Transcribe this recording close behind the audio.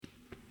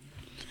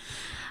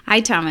Hi,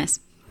 Thomas.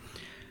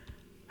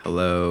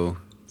 Hello,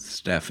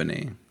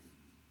 Stephanie.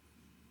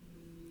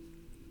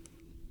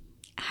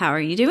 How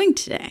are you doing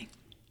today?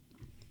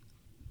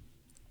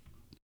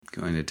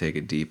 Going to take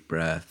a deep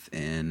breath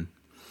in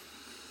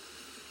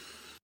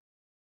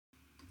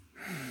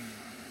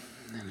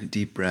and a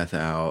deep breath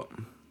out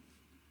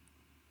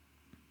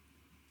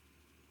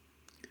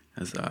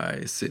as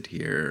I sit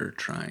here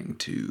trying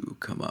to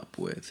come up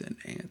with an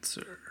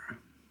answer.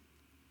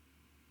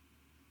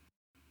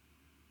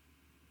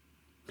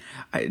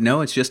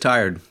 No, it's just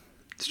tired.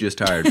 It's just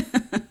tired.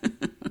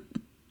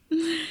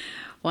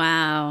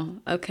 Wow.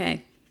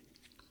 Okay.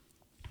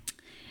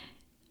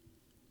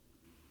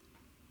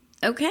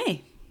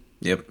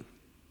 Yep.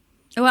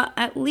 Well,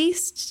 at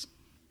least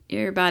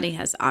your body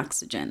has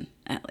oxygen,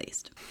 at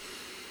least.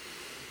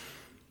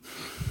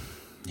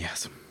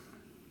 Yes.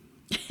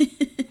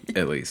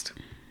 At least.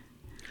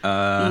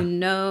 You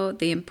know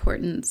the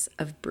importance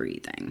of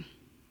breathing.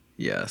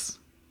 Yes.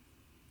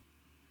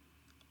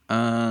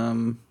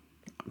 I'm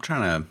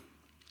trying to...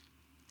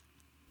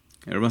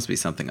 There must be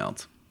something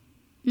else.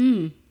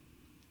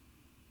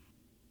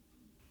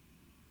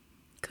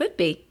 Could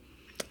be.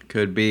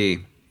 Could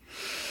be.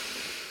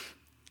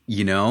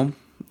 You know,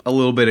 a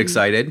little bit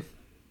excited.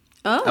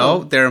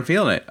 Oh, there, I'm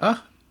feeling it.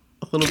 Oh,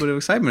 a little bit of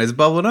excitement. It's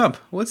bubbling up.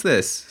 What's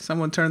this?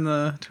 Someone turn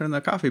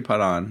the coffee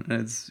pot on.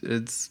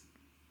 It's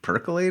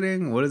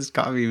percolating. What does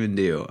coffee even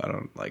do? I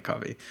don't like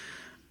coffee.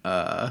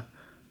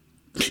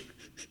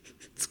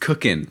 It's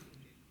cooking.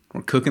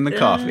 We're cooking the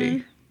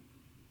coffee.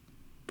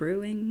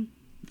 Brewing.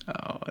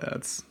 Oh,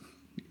 that's,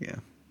 yeah.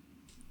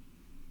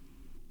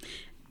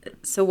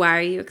 So why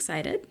are you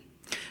excited?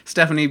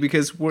 Stephanie,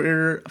 because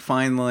we're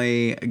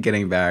finally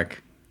getting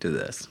back to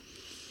this.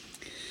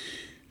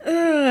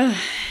 I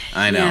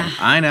know. Yeah.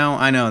 I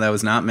know. That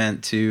was not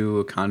meant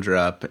to conjure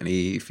up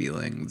any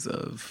feelings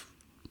of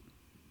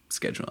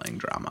scheduling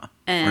drama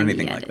or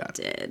anything like that.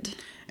 Did.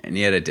 And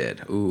yet it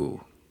did.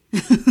 Ooh.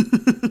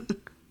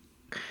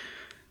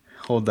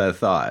 Hold that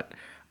thought.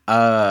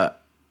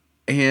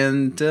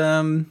 And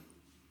I'm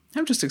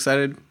just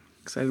excited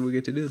we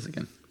get to do this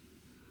again.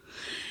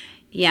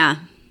 Yeah.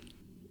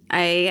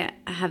 I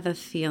have a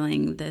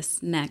feeling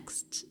this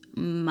next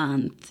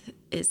month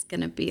is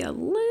going to be a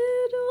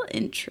little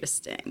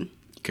interesting.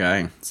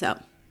 Okay. So,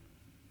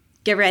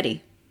 get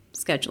ready,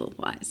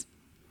 schedule-wise.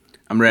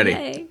 I'm ready.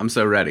 Yay. I'm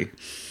so ready.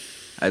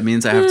 It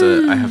means I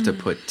have to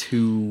put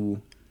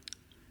two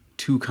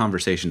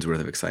conversations worth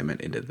of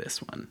excitement into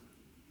this one.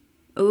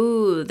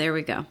 Ooh, there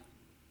we go.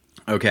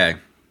 Okay.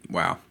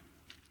 Wow.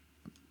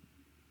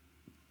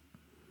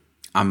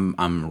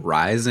 I'm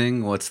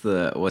rising. What's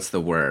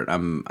the word?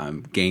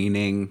 I'm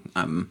gaining.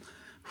 I'm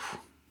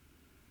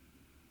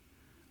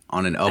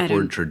on an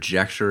upward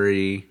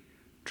trajectory.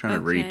 Trying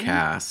to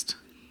recast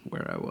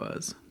where I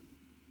was.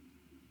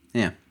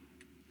 Yeah.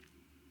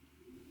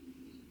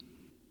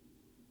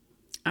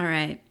 All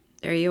right.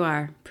 There you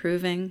are,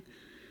 proving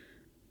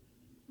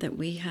that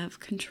we have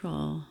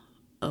control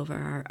over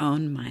our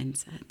own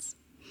mindsets.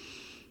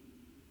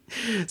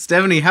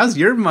 Stephanie, how's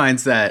your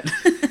mindset?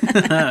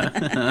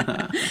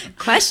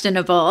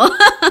 Questionable.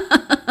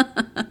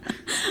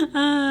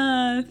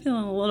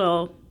 Feeling a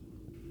little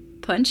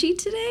punchy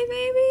today,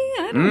 maybe?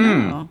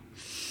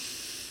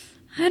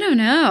 I don't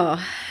know.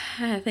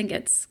 I think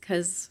it's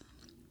because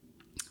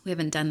we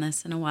haven't done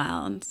this in a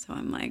while, and so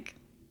I'm like,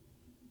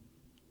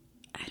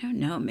 I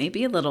don't know,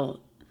 maybe a little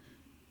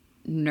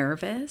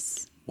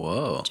nervous.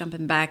 Whoa.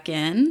 Jumping back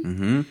in.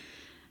 Mm-hmm.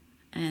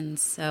 And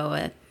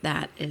so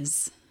that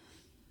is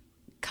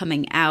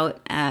coming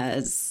out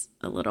as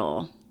a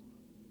little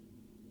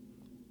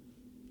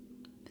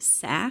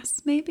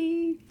sass,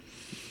 maybe?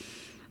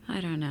 I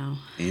don't know.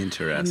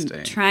 Interesting.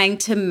 I'm trying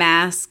to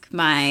mask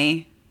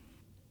my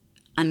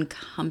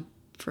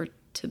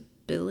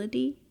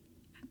uncomfortability.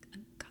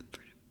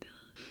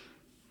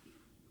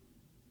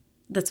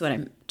 That's what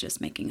I'm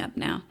just making up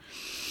now.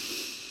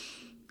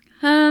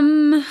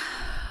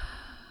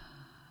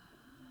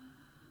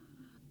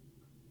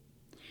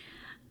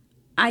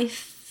 I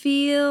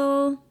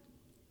feel...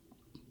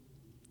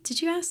 Did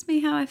you ask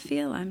me how I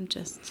feel? I'm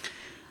just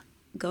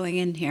going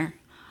in here.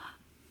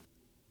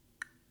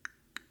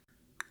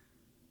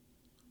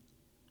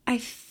 I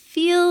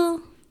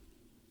feel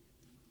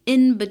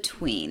in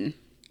between.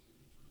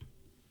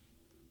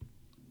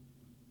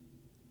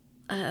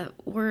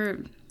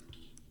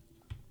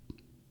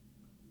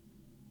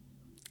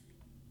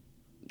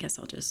 Guess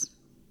I'll just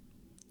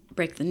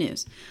break the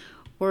news.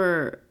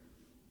 We're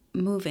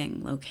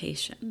moving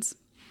locations.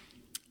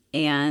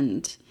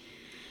 And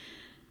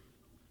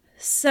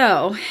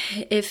so,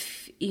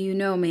 if you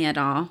know me at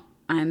all,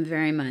 I'm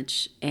very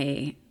much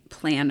a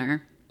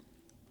planner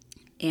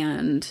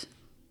and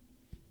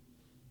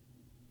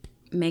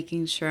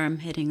making sure I'm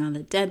hitting all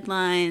the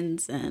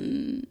deadlines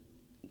and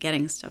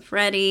getting stuff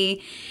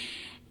ready.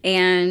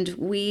 And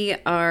we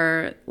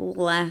are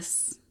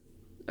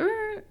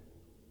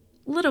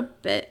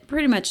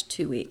pretty much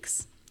 2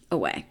 weeks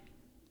away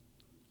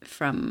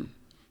from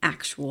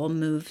actual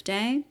move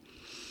day.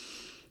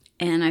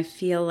 And I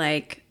feel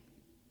like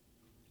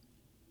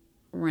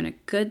we're in a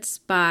good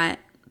spot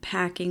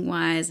packing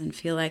wise and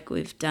feel like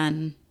we've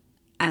done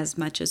as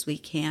much as we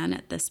can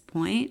at this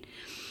point.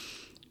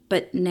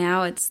 But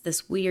now it's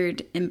this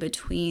weird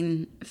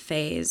in-between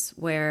phase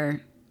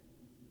where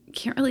you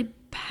can't really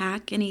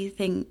pack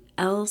anything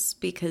else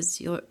because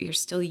you're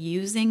still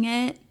using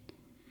it.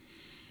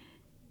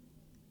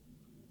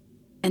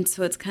 And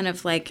so it's kind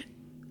of like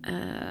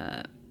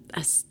a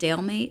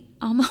stalemate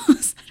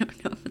almost. I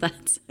don't know if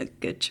that's a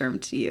good term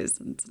to use.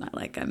 It's not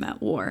like I'm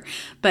at war.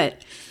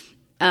 But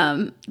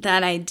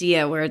that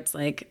idea where it's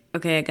like,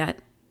 okay, I got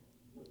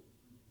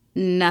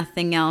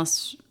nothing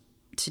else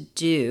to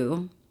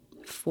do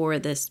for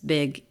this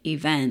big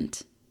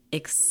event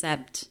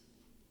except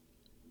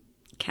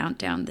count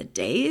down the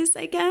days,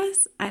 I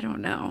guess. I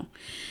don't know.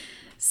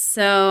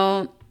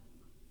 So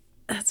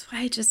that's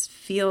why I just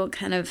feel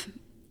kind of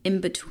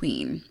in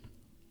between.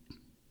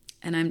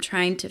 And I'm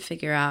trying to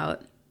figure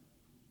out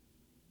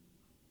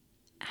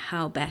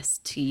how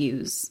best to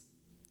use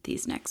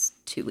these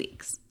next 2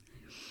 weeks.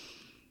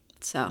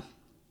 So,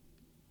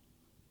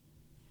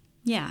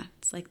 yeah,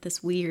 it's like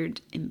this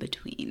weird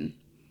in-between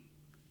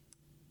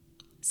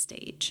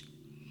stage.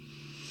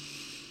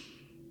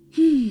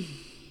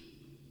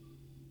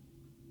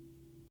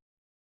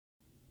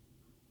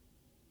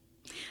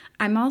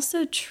 I'm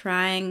also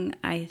trying,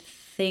 I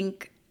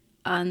think,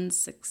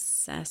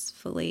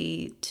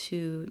 unsuccessfully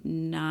to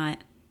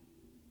not...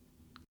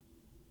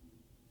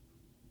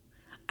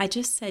 I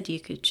just said you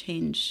could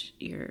change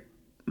your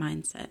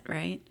mindset,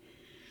 right?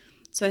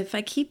 So if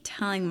I keep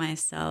telling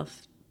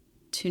myself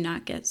to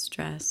not get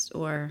stressed,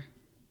 or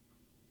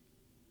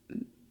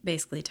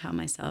basically tell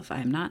myself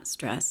I'm not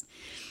stressed,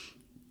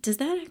 does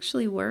that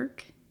actually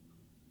work?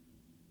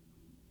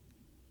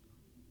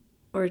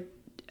 Or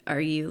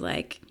are you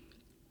like,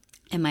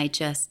 am I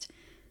just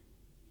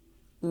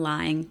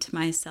lying to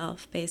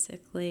myself,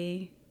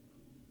 basically?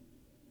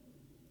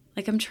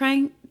 Like, I'm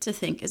trying to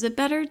think, is it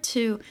better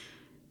to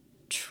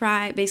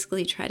try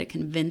to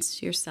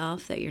convince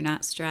yourself that you're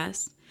not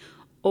stressed?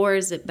 Or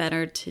is it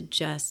better to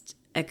just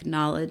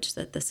acknowledge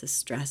that this is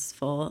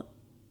stressful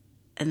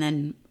and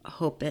then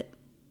hope it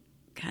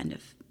kind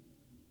of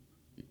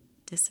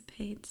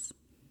dissipates?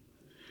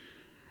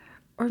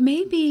 Or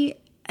maybe,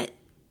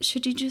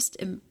 should you just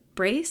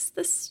embrace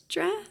the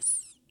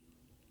stress?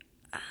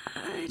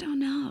 I don't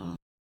know.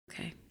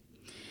 Okay.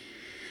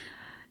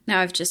 Now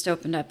I've just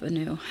opened up a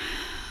new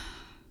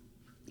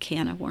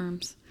can of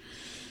worms.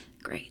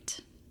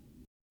 Great.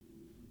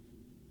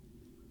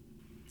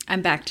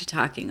 I'm back to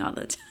talking all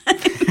the time.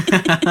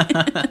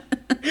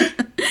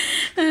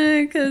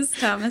 Because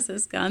Thomas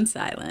has gone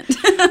silent.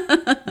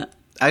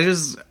 I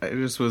just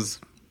was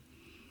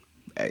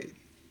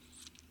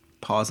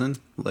pausing,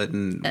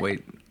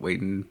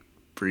 waiting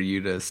for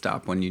you to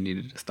stop when you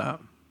needed to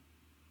stop,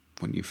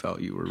 when you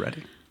felt you were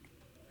ready.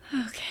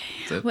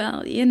 Okay.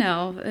 Well, you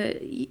know,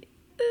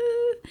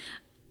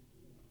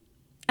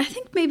 I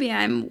think maybe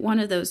I'm one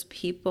of those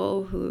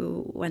people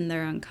who, when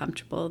they're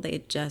uncomfortable,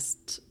 they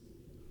just,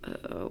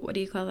 what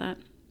do you call that?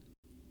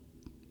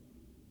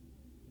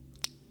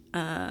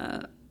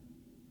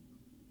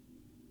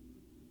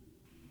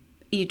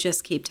 You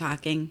just keep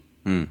talking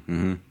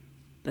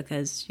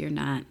because you're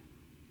not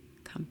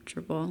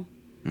comfortable.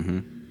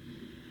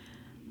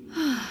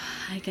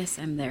 I guess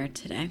I'm there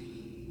today.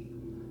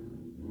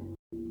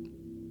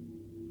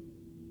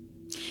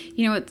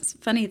 You know, it's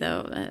funny,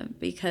 though,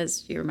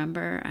 because you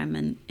remember I'm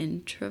an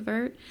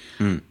introvert.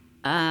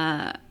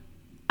 I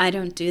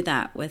don't do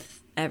that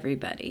with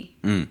everybody.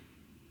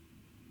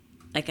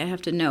 Like, I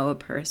have to know a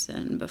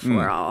person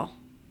before I'll...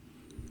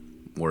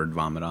 word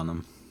vomit on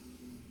them.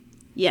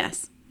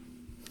 Yes.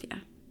 Yeah.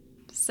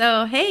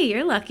 So, hey,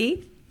 you're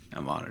lucky.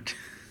 I'm honored.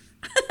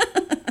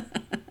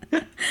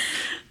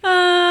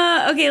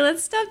 Okay,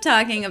 let's stop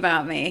talking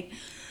about me.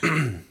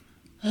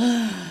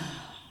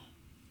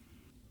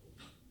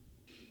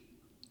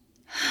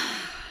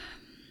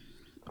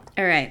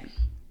 All right.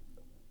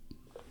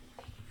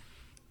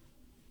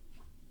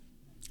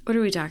 What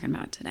are we talking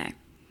about today?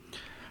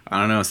 I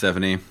don't know,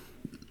 Stephanie.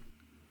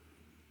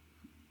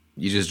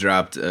 You just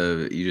dropped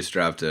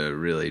a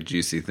really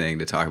juicy thing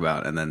to talk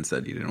about, and then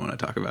said you didn't want to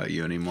talk about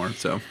you anymore.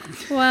 So,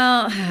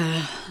 well,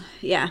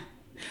 yeah,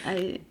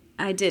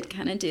 I did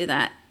kind of do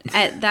that.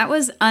 That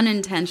was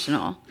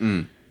unintentional,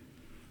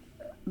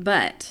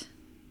 but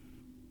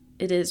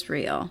it is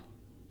real.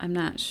 I'm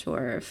not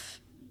sure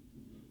if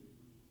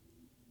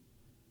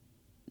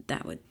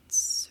that would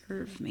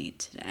serve me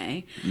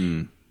today.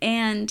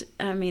 And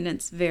I mean,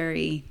 it's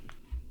very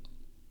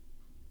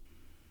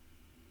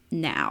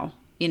now,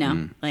 you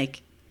know,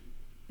 like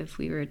if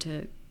we were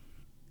to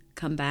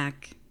come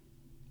back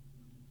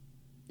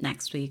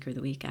next week or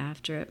the week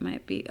after, it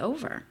might be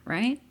over,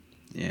 right?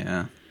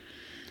 Yeah.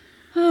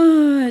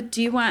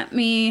 Do you want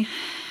me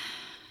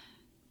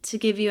to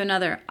give you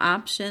another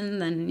option?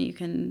 Then you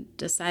can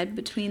decide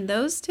between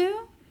those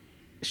two?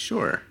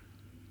 Sure.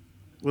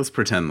 Let's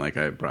pretend like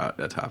I brought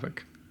a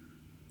topic.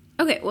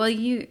 Okay, well,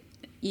 you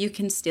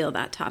can steal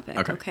that topic,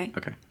 okay?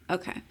 Okay.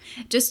 Okay.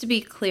 Just to be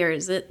clear,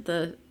 is it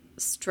the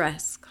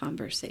stress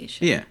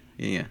conversation. Yeah.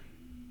 I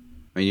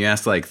mean, you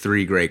asked like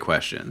 3 great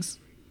questions.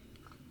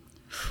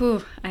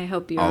 Whew, I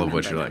hope you all remember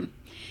of which are like,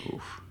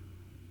 oof.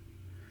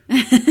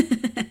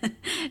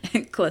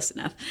 Close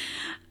enough.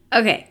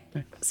 Okay,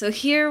 so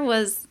here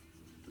was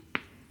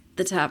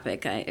the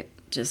topic I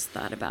just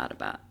thought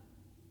about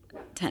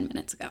 10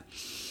 minutes ago.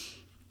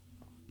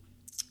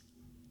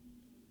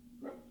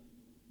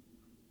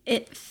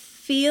 It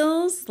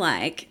feels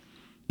like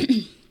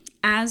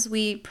as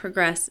we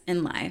progress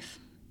in life,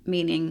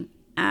 meaning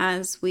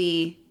as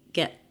we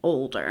get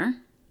older,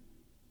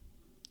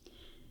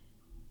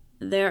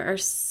 there are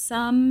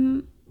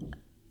some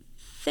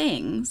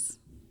things,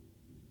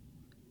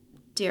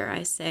 dare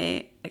I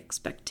say,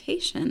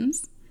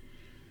 expectations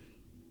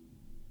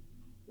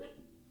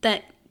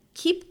that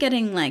keep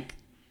getting like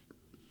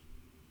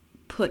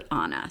put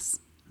on us.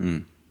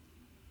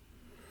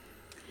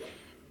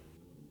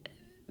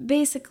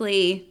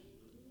 Basically,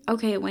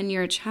 okay, when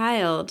you're a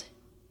child,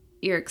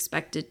 you're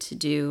expected to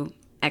do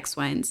X,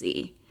 Y, and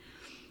Z.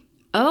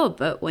 Oh,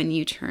 but when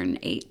you turn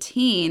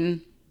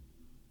 18,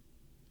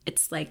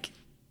 it's like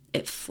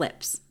it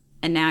flips.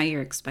 And now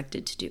you're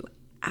expected to do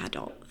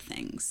adult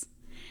things.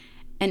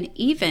 And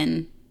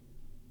even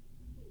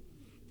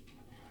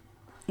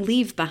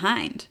leave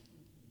behind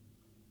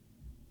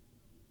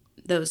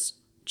those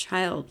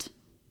child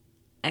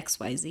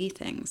XYZ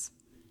things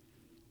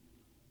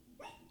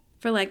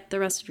for like the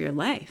rest of your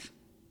life.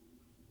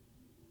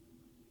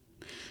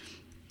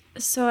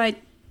 So I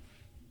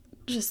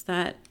just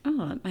thought,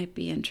 oh, it might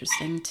be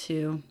interesting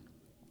to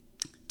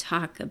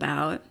talk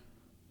about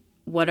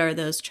what are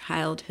those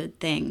childhood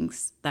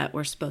things that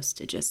we're supposed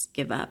to just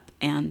give up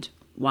and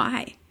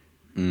why.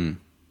 You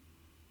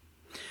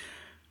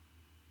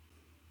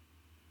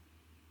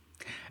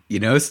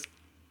know,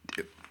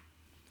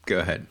 go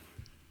ahead.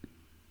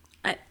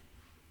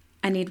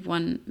 I need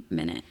 1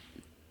 minute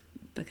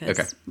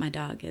because my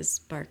dog is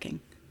barking.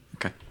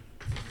 Okay.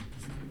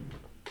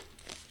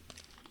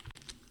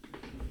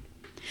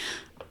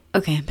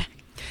 Okay, I'm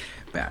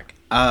back.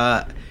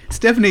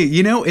 Stephanie,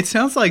 you know, it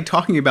sounds like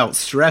talking about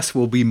stress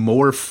will be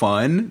more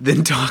fun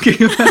than talking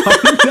about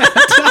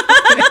that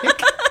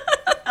topic.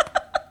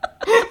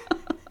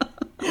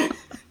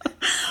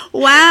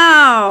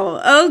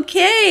 Wow.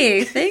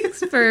 Okay.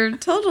 Thanks for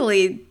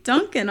totally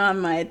dunking on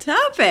my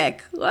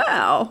topic.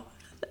 Wow.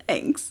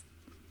 Thanks.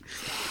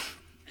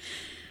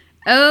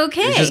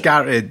 Okay. It's just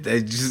got it.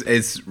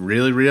 It's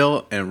really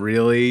real and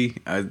really.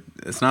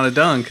 It's not a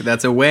dunk.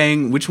 That's a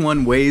weighing. Which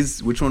one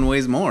weighs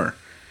more?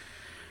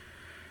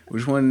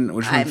 Which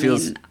one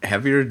feels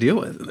heavier to deal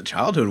with? The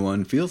childhood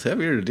one feels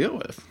heavier to deal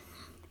with.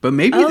 But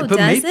maybe.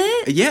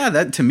 It? Yeah,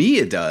 that to me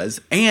it does.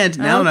 And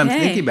now that I'm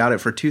thinking about it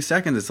for 2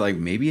 seconds, it's like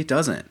maybe it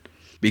doesn't.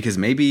 Because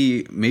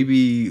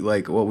maybe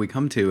like what we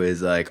come to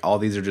is like all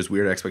these are just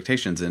weird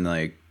expectations and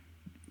like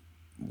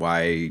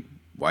why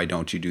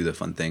don't you do the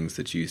fun things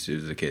that you used to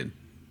do as a kid?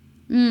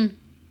 And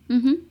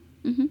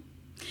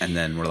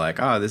then we're like,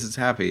 oh, this is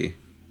happy.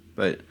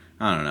 But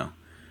I don't know.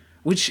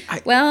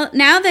 Well,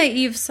 now that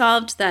you've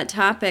solved that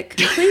topic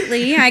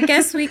completely, I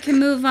guess we can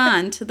move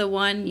on to the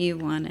one you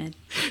wanted.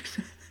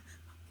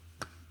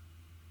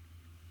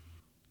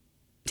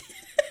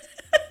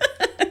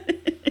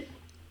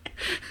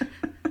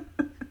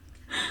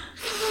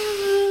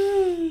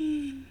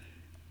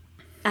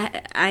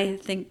 I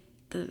think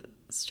the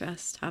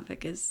stress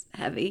topic is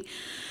heavy,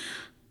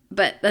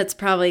 but that's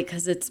probably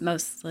because it's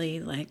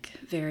mostly like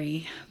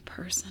very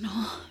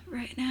personal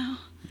right now.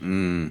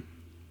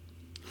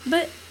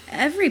 But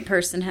every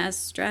person has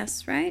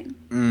stress, right?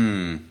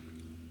 I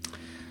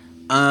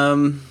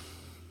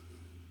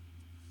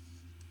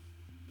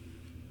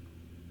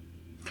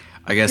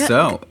guess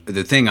so.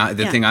 The thing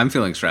I'm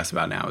feeling stressed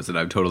about now is that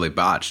I've totally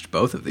botched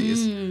both of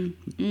these.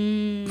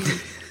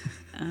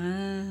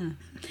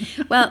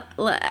 Well,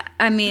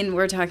 I mean,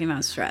 we're talking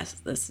about stress.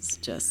 This is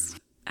just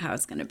how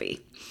it's going to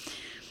be.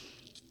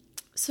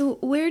 So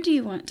where do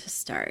you want to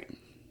start?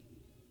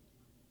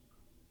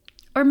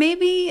 Or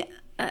maybe,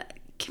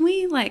 can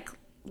we like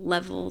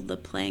level the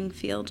playing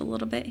field a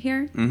little bit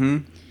here?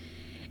 Can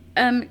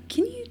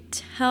you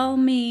tell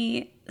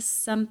me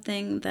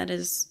something that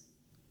is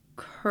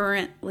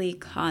currently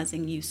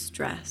causing you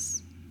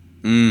stress?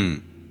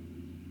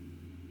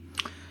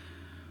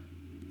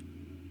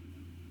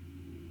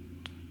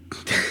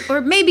 Or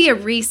maybe a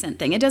recent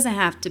thing. It doesn't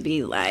have to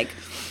be like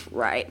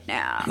right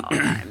now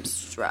I'm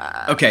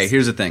stressed. Okay,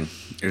 here's the thing.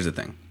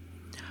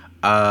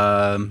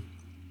 I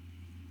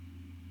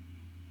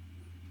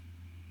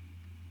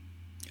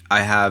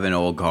have an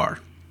old car.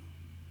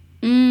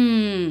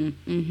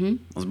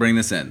 Let's bring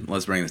this in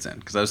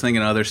because I was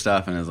thinking other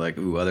stuff and I was like,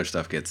 ooh, other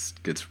stuff gets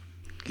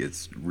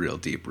real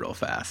deep real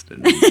fast,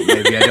 and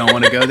maybe I don't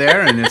want to go there.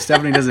 And if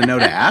Stephanie doesn't know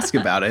to ask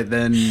about it,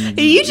 then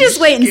you just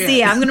wait and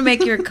see. I'm going to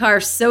make your car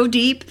so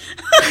deep.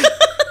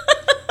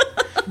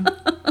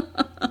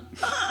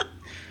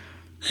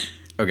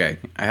 Okay,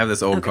 I have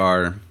this old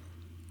car,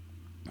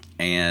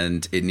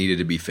 and it needed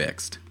to be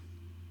fixed,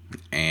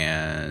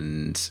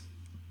 and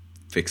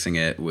fixing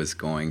it was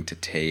going to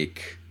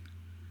take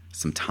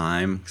some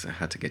time because I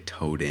had to get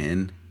towed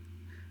in.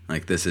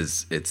 Like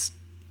it's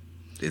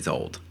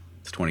old.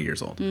 It's 20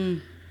 years old.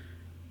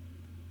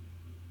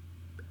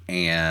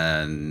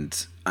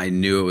 And I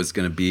knew it was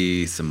going to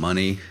be some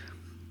money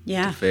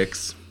to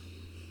fix.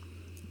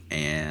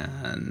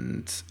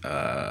 And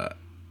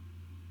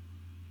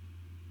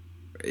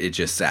it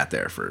just sat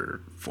there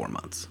for 4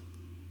 months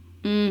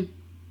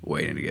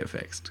waiting to get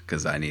fixed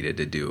because I needed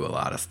to do a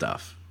lot of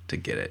stuff to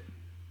get it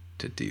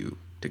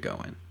to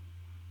go in.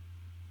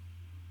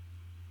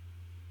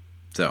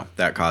 So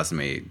that caused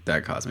me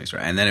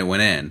stress. And then it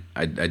went in.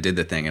 I did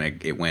the thing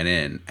and it went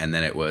in, and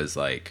then it was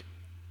like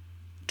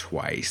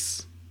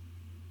twice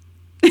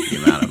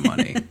the amount of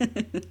money.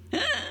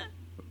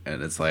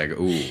 And it's like,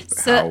 ooh,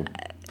 so,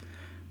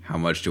 how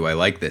much do I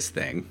like this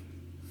thing?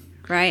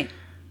 Right.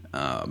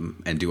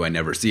 And do I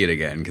never see it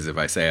again? Because if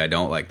I say I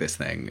don't like this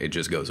thing, it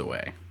just goes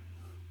away.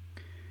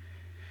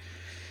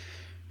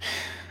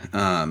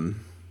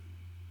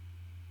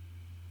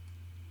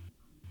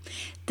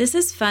 This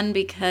is fun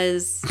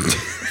because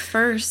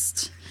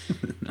first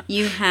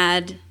you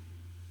had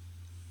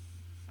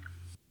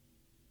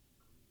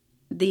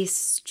the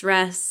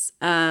stress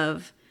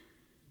of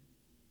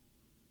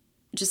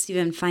just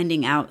even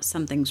finding out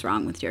something's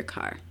wrong with your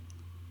car.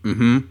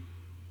 Mm-hmm.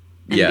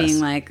 And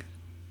being like,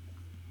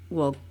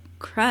 well,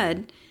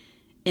 crud,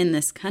 in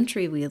this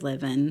country we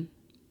live in,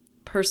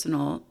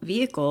 personal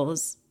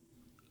vehicles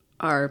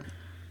are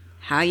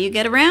how you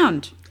get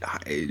around.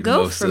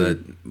 Go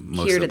from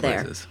here to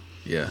there.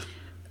 Yeah.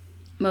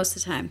 Most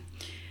of the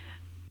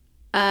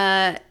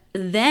time.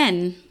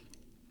 Then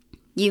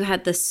you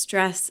had the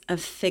stress of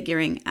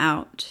figuring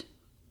out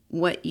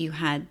what you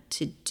had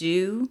to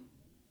do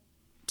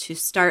to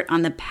start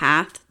on the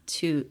path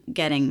to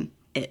getting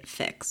it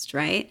fixed,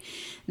 right?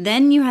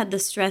 Then you had the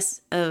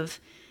stress of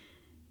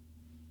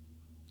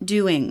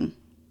doing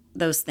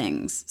those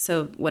things.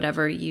 So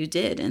whatever you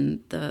did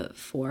in the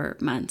 4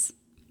 months.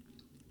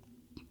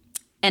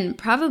 And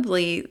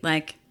probably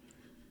like,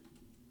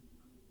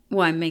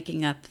 well, I'm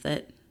making up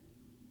that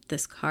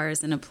this car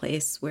is in a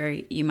place where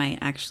you might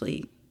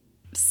actually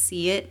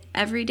see it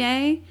every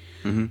day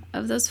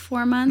of those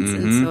 4 months.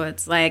 Mm-hmm. And so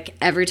it's like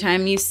every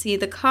time you see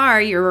the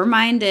car, you're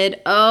reminded,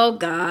 oh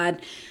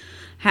God,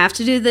 have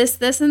to do this,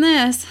 this, and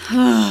this.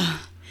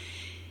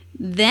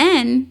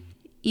 Then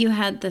you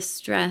had the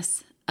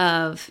stress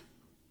of,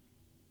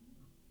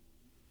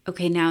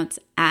 okay, now it's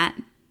at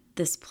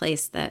this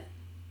place that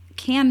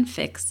can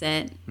fix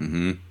it.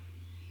 Mm-hmm.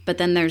 But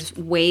then there's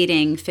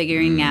waiting,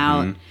 figuring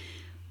out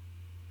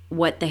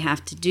what they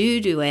have to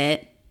do to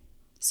it.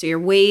 So you're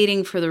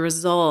waiting for the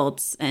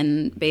results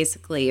and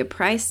basically a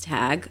price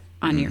tag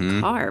on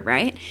your car,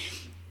 right?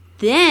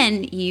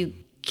 Then you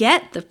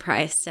get the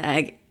price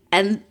tag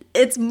and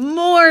it's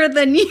more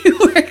than you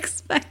were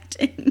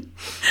expecting,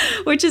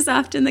 which is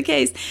often the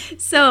case.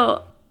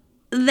 So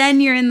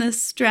then you're in the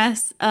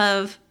stress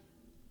of,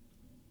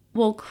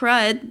 well,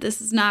 crud,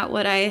 this is not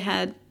what I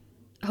had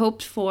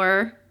hoped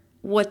for.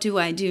 What do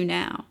I do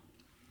now?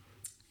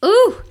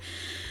 Ooh.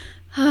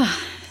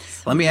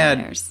 Let me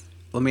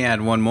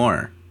add one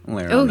more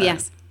layer. Oh,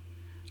 yes.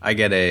 I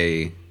get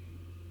a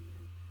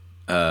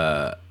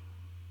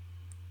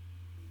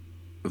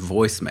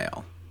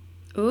voicemail.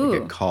 Ooh. I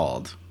get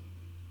called.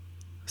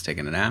 I was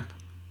taking a nap.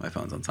 My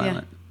phone's on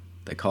silent. Yeah.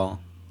 They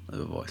call. I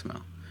leave a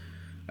voicemail.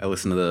 I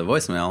listen to the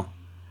voicemail.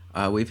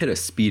 We've hit a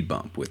speed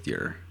bump with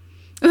your...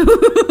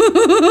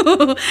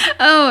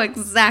 Oh,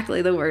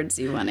 exactly the words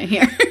you want to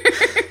hear.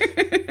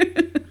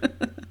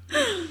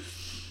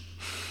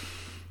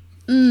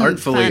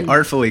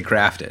 Artfully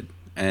crafted.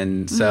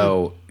 And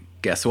so,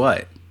 guess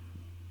what?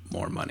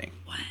 More money.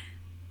 What?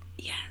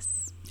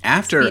 Yes.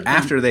 After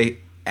they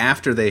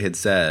had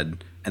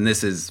said, and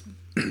this is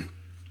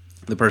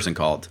the person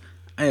called.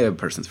 The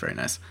person's very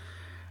nice.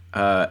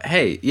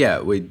 Hey,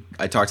 yeah,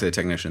 I talked to the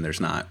technician. There's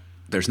not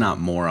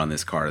more on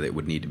this car that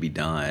would need to be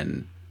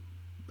done.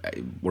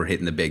 We're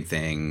hitting the big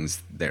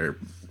things. They're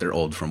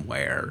old from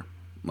wear.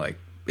 Like,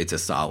 it's a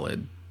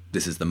solid.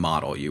 This is the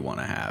model you want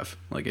to have.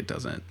 Like, it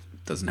doesn't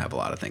have a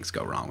lot of things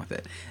go wrong with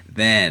it.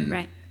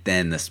 Then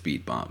the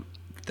speed bump.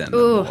 Then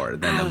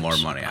the more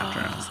money after.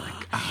 And I was like,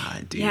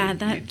 dude. Yeah,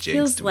 that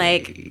feels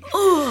like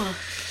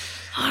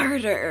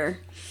harder.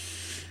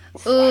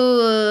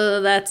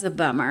 Ooh, that's a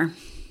bummer.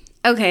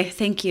 Okay,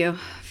 thank you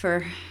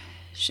for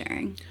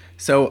sharing.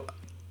 So,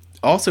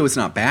 also, it's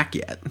not back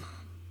yet.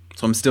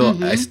 So I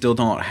still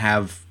don't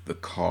have the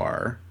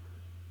car.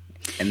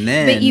 And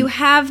then... But you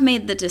have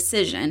made the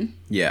decision.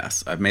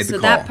 Yes, I've made the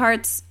call. So that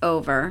part's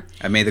over.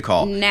 I made the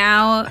call.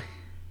 Now,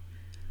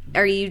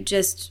 are you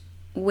just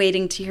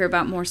waiting to hear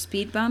about more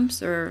speed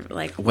bumps or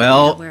like...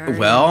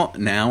 Well,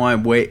 now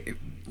I'm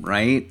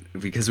right?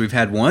 Because we've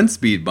had one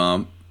speed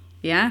bump.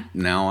 Yeah.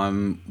 Now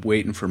I'm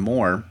waiting for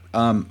more.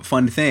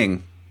 Fun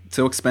thing,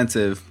 so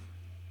expensive,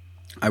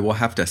 I will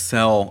have to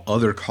sell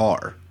other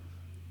car.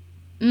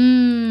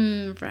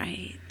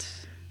 Right.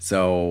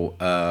 So,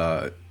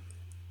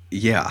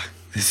 yeah.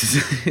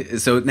 This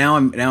is so now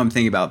I'm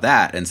thinking about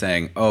that and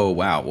saying, oh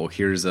wow, well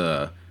here's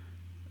a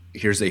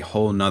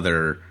whole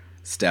nother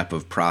step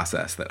of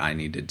process that I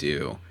need to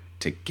do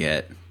to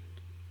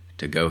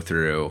go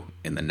through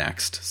in the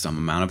next some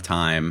amount of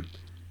time.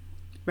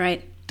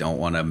 Right. Don't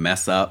want to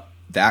mess up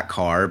that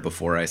car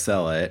before I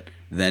sell it.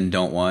 Then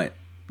don't want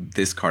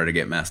this car to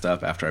get messed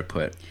up after I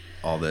put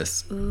all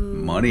this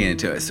money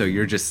into it. So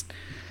you're just...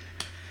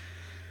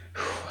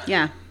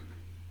 Yeah.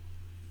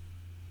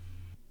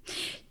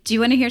 Do you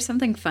want to hear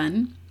something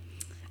fun?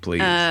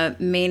 Please.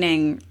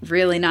 Meaning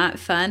really not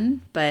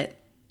fun, but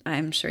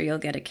I'm sure you'll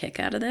get a kick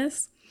out of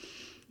this.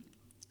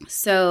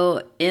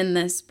 So in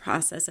this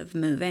process of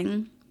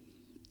moving,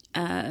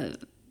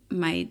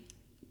 my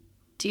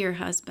dear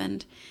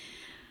husband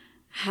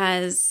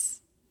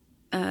has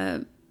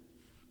been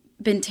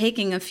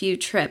taking a few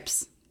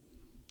trips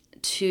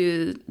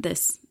to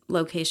this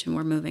location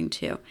we're moving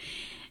to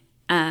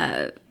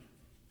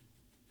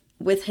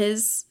with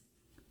his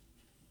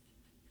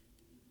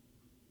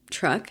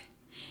truck,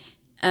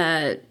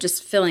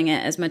 just filling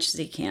it as much as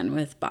he can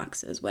with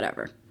boxes,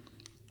 whatever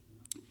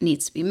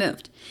needs to be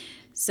moved.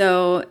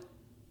 So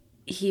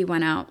he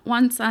went out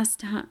once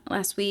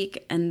last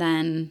week, and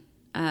then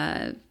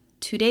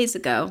 2 days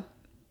ago,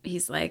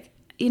 he's like,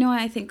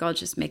 I think I'll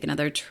just make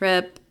another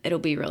trip. It'll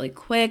be really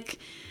quick.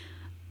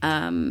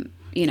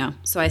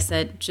 So I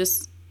said,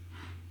 just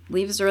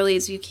leave as early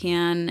as you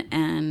can,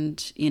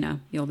 and,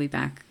 you'll be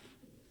back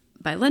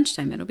by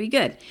lunchtime. It'll be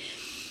good.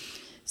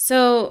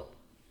 So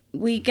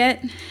we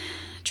get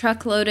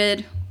truck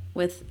loaded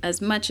with as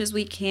much as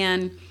we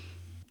can.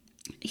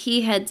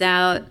 He heads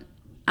out.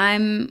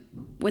 I'm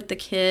with the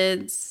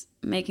kids,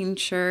 making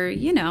sure,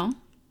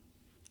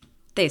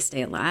 they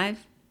stay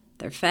alive.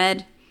 They're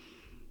fed.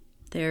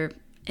 They're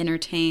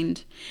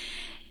entertained.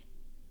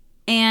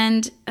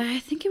 And I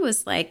think it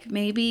was like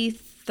maybe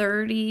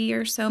 30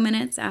 or so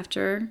minutes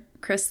after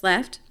Chris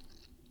left,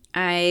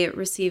 I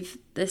received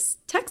this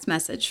text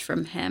message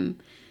from him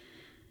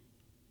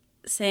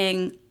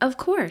saying, "Of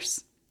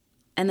course."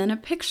 And then a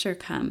picture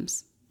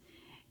comes.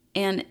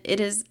 And it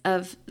is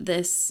of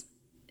this,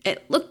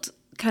 it looked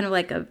kind of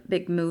like a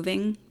big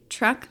moving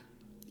truck.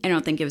 I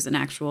don't think it was an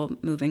actual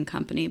moving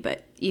company,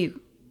 but you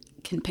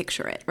can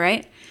picture it,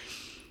 right?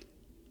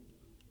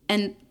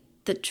 And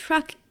the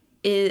truck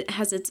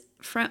has its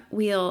front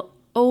wheel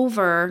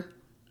over,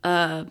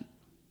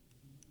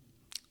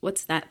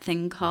 what's that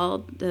thing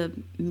called? The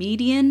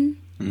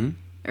median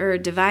or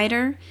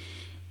divider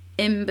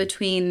in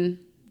between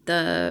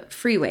the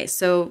freeway.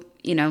 So,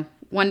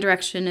 one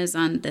direction is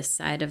on this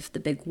side of the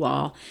big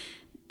wall.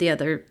 The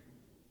other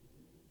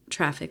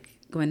traffic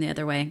going the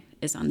other way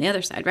is on the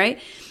other side, right?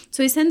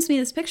 So he sends me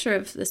this picture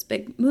of this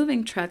big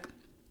moving truck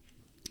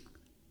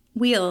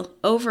wheel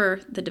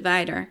over the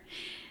divider.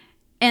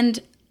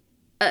 And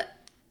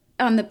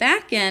on the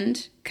back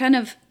end, kind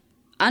of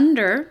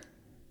under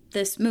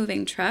this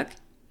moving truck,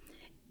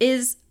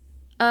 is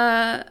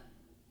a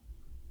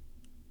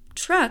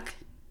truck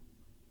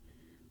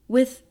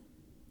with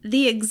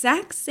the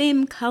exact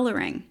same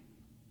coloring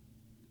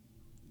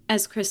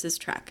as Chris's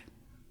truck.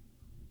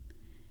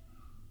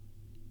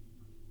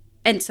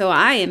 And so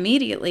I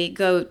immediately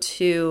go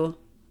to,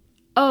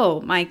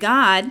 oh my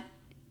God,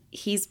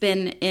 he's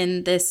been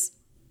in this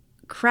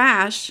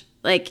crash.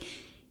 Like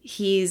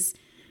he's,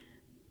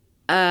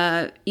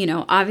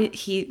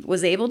 he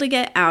was able to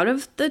get out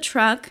of the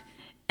truck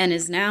and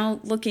is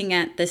now looking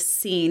at this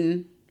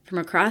scene from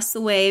across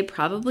the way,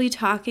 probably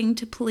talking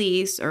to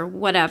police or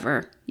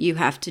whatever you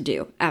have to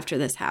do after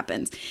this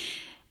happens.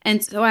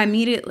 And so I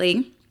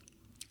immediately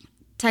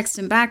text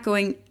him back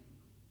going,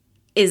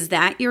 "Is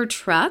that your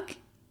truck?"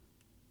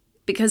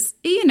 Because,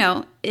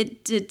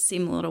 it did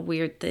seem a little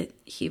weird that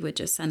he would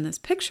just send this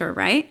picture,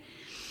 right?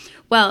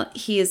 Well,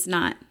 he is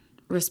not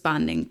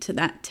responding to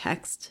that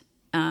text.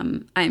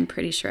 I'm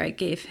pretty sure I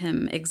gave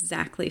him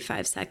exactly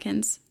 5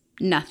 seconds.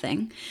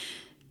 Nothing.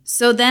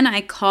 So then I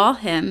call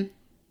him,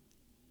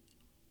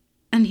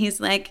 and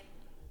he's like,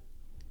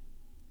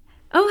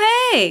 "Oh,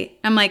 hey."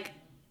 I'm like,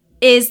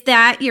 "Is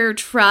that your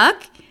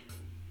truck?"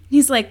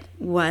 He's like,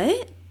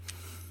 "What?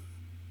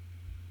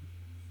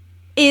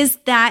 Is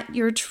that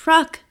your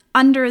truck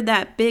under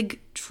that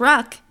big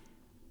truck?"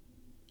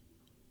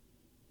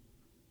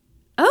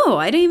 "Oh,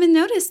 I didn't even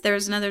notice there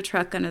was another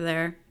truck under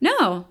there."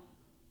 No,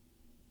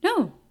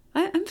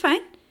 I'm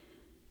fine.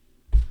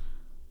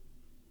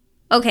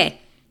 Okay,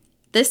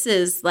 this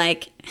is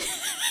like,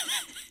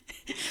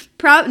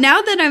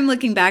 now that I'm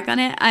looking back on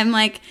it, I'm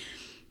like,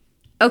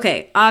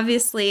 okay,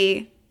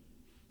 obviously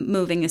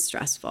moving is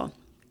stressful.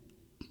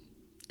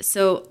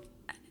 So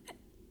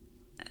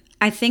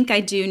I think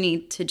I do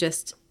need to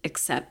just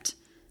accept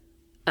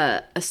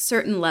a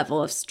certain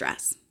level of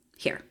stress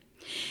here.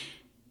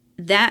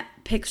 That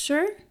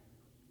picture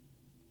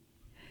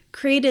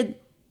created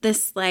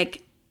this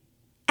like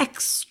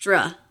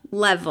extra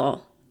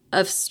level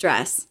of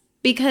stress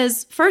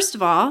because first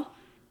of all,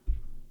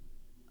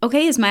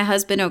 okay, is my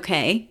husband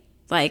okay?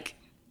 Like,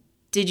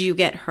 did you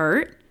get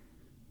hurt?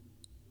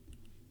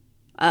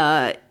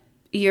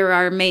 You're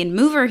our main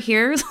mover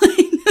here.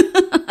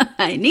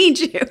 I need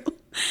you.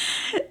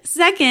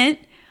 Second,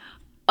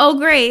 oh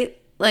great,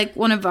 like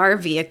one of our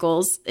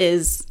vehicles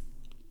is,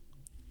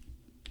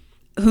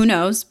 who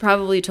knows,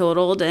 probably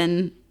totaled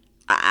and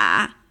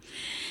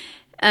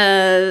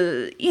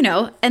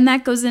and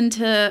that goes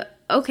into,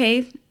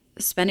 okay,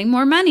 spending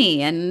more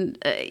money and,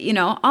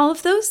 all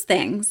of those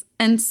things.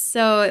 And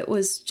so it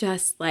was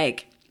just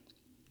like,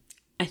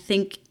 I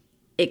think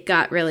it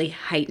got really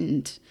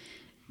heightened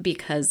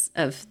because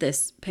of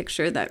this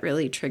picture that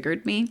really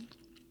triggered me.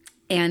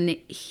 And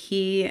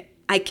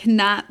I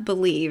cannot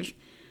believe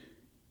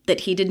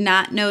that he did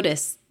not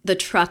notice the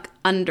truck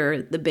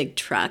under the big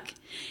truck.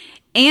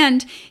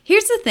 And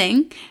here's the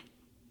thing,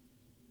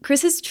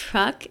 Chris's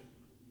truck,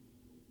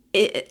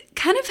 it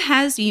kind of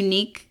has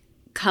unique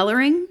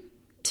coloring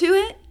to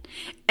it.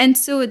 And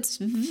so it's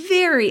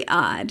very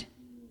odd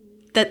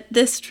that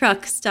this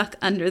truck stuck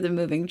under the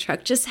moving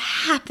truck just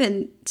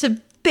happened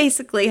to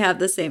basically have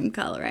the same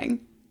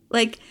coloring.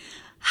 Like,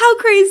 how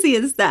crazy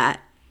is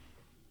that?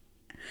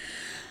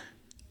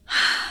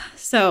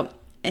 So,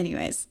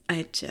 anyways,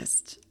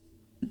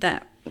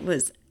 that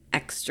was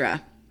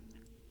extra.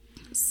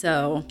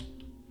 So,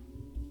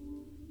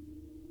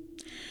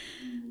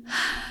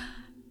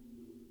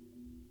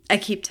 I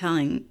keep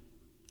telling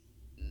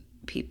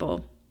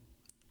people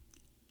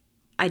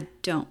I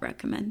don't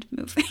recommend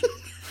moving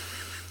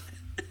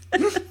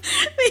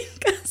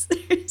because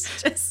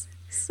there's just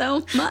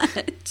so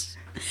much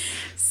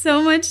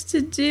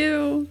to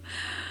do.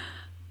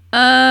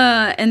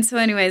 And so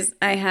anyways,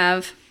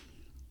 I'm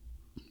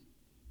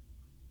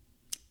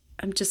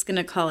just going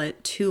to call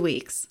it 2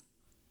 weeks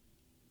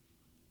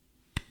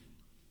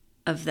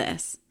of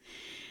this.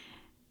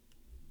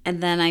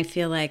 And then I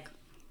feel like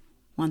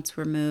once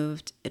we're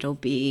moved, it'll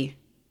be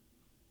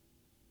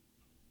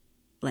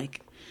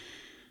like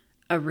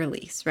a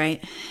release,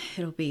 right?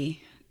 It'll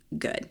be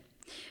good.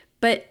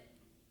 But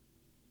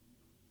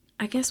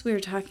I guess we were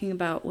talking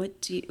about what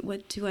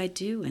do I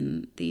do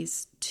in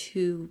these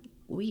 2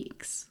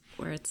 weeks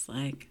where it's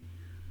like,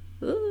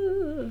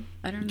 ooh,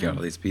 I don't know. Got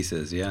all these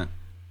pieces, yeah.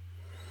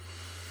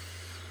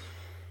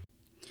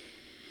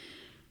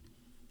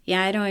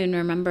 Yeah, I don't even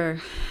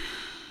remember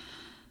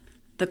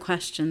the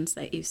questions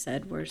that you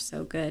said were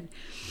so good.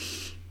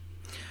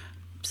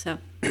 So,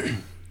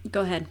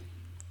 go ahead.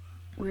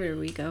 Where do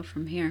we go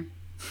from here?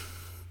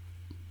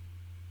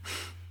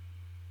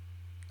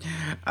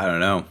 I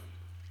don't know.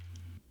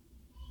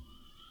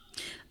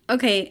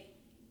 Okay,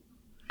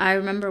 I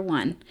remember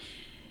one.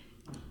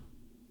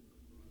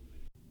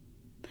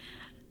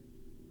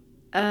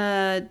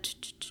 It's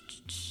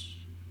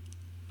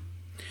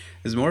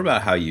more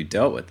about how you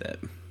dealt with it.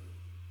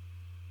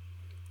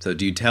 So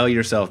do you tell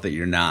yourself that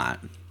you're not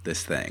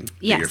this thing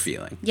that you're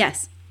feeling?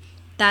 Yes.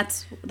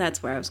 That's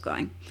where I was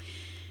going.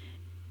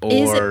 Or,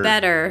 is it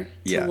better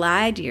to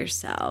lie to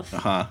yourself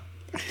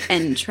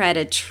and try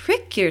to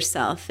trick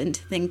yourself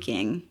into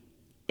thinking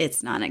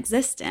it's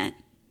non-existent?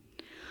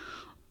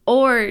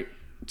 Or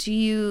do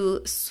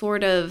you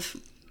sort of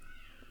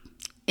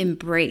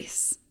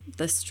embrace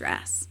the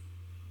stress?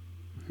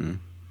 Mm-hmm.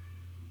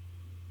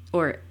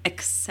 Or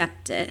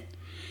accept it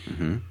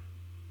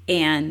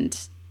and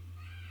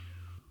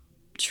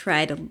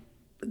try to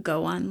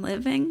go on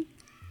living?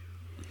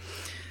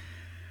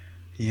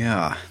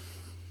 Yeah.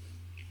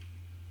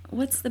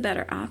 What's the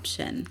better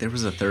option? There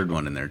was a third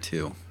one in there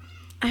too.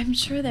 I'm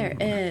sure there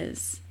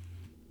is.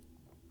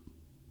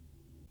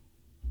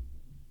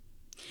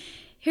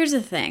 Here's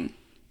the thing.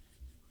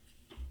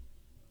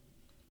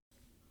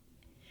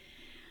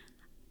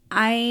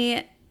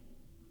 I'm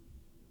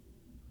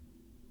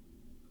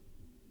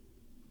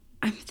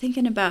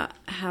thinking about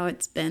how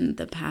it's been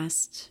the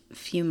past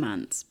few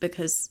months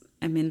because,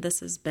 this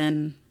has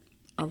been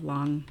a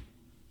long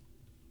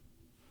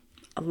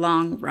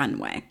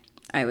runway,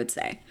 I would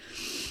say.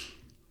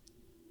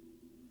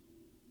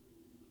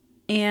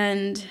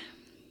 And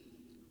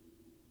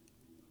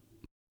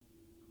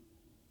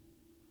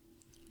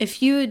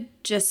if you had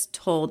just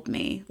told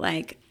me,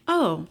 like,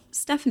 oh,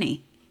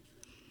 Stephanie,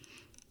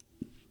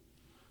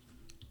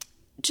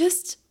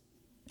 just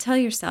tell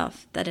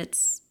yourself that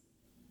it's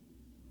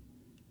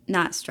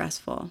not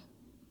stressful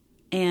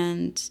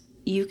and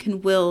you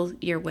can will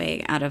your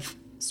way out of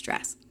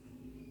stress,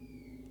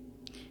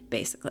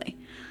 basically,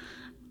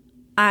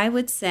 I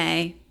would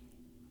say,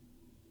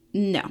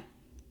 no,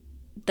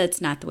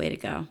 that's not the way to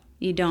go.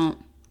 You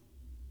don't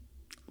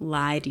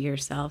lie to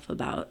yourself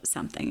about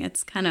something.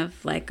 It's kind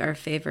of like our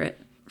favorite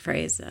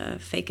phrase,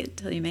 fake it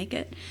till you make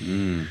it.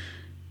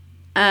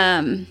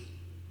 And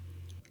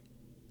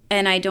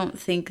I don't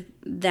think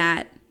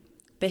that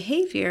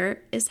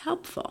behavior is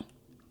helpful.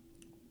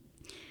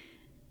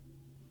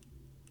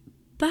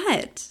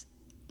 But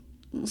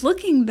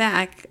looking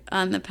back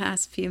on the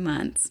past few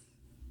months,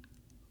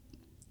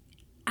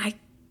 I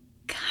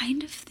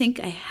kind of think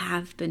I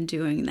have been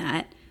doing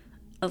that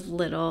a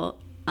little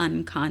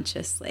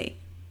unconsciously.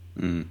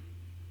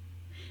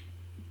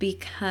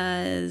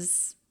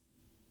 Because,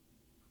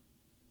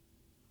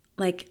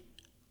 like,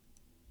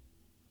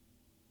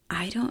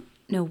 I don't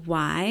know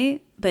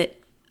why, but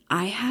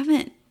I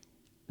haven't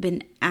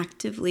been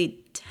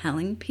actively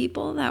telling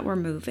people that we're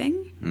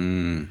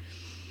moving.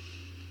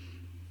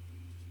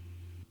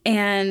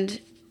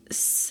 And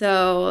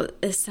so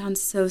this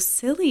sounds so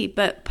silly,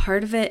 but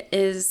part of it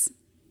is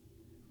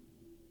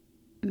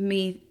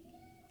me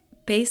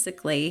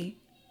basically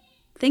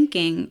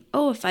thinking,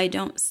 oh, if I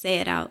don't say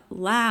it out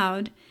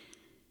loud,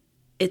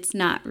 it's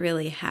not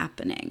really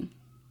happening,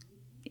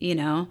 you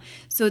know?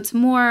 So it's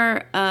more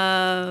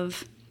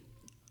of,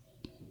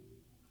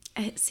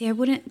 see, I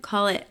wouldn't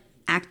call it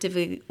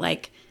actively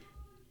like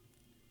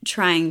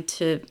trying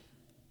to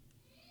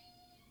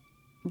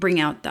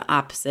bring out the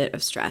opposite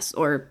of stress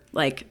or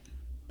like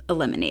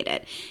eliminate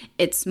it.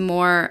 It's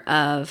more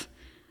of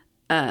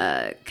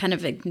kind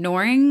of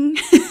ignoring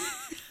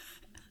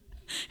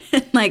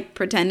and like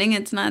pretending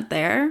it's not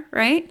there,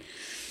 right?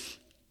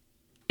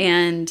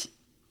 And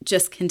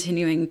just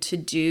continuing to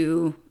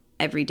do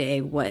every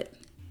day what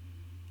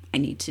I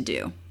need to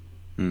do.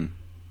 And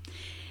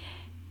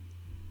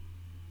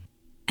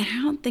I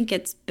don't think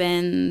it's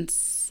been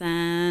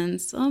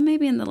since,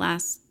 maybe in the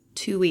last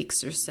 2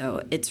 weeks or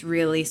so, it's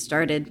really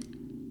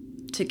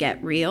started to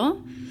get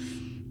real.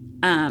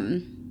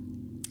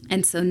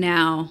 And so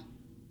now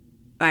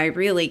I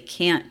really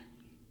can't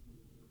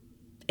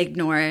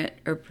ignore it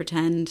or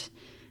pretend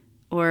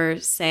or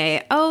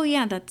say, oh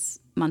yeah, that's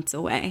months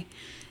away,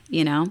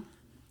 you know?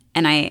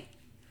 And I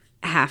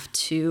have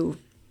to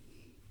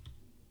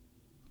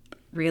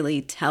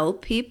really tell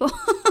people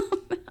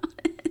about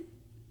it.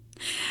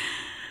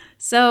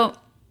 So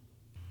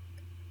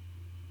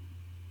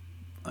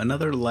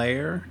another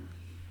layer,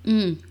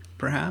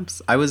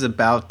 perhaps. I was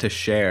about to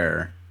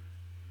share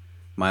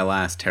my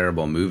last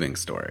terrible moving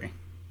story.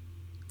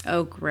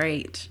 Oh,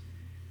 great.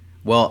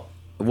 Well,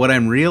 what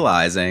I'm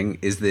realizing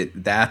is that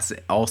that's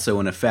also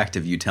an effect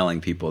of you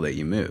telling people that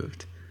you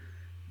moved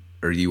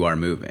or you are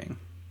moving.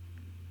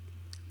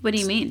 What do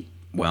you mean?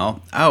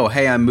 Well, oh,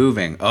 hey, I'm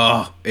moving.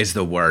 Oh, it's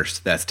the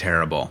worst. That's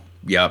terrible.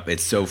 Yep,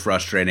 it's so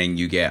frustrating.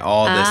 You get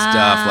all this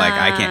stuff. Like,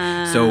 I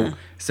can't.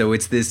 So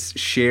it's this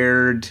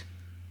shared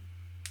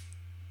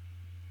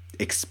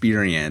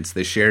experience,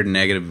 the shared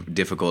negative,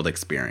 difficult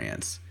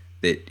experience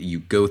that you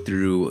go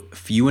through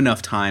few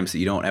enough times so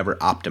you don't ever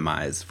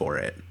optimize for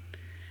it.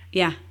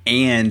 Yeah.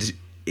 And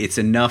it's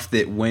enough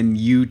that when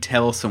you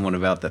tell someone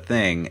about the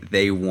thing,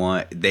 they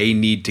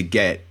need to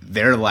get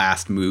their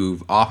last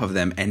move off of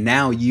them. And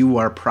now you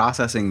are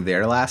processing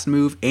their last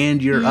move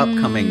and your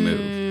upcoming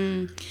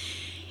move.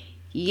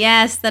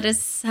 Yes, that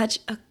is such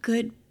a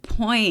good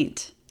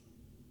point.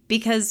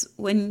 Because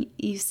when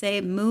you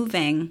say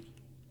moving,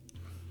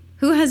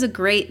 who has a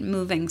great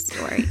moving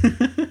story?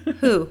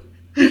 Who?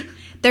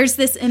 There's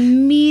this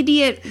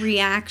immediate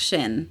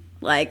reaction,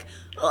 like,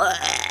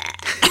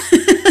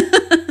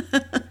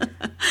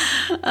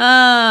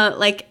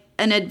 like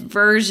an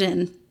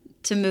aversion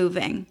to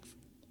moving.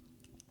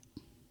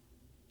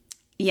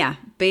 Yeah,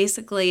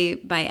 basically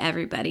by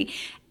everybody.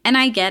 And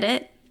I get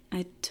it.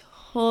 I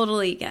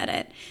totally get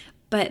it.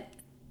 But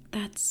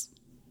that's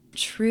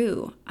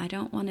true. I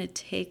don't want to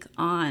take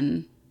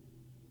on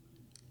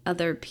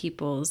other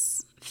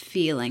people's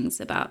feelings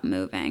about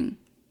moving.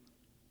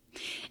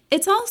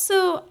 It's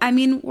also, I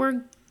mean,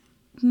 we're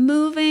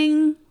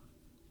moving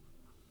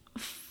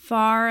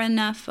far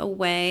enough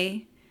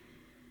away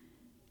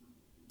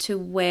to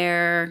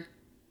where,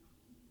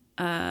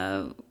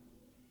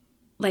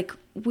 like,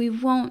 we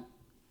won't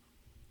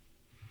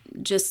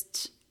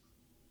just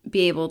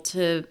be able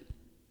to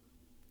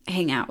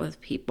hang out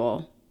with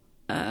people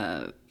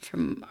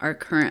from our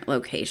current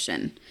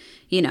location.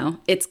 You know,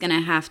 it's going to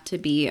have to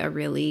be a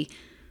really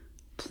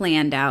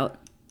planned out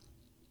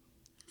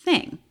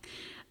thing.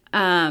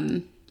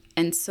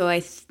 And so I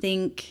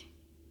think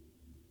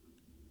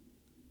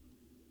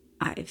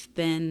I've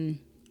been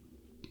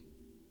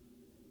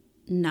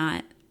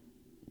not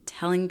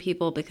telling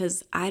people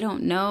because I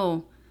don't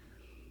know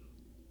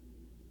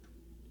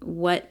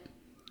what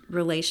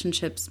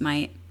relationships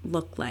might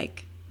look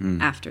like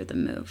after the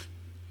move,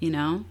 you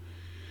know?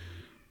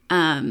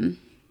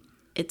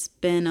 It's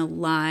been a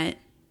lot,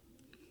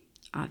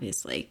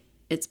 obviously,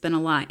 it's been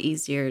a lot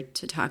easier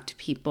to talk to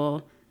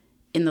people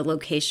in the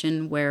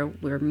location where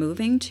we're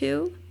moving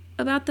to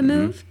about the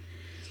move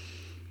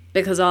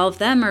because all of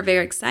them are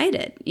very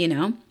excited, you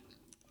know?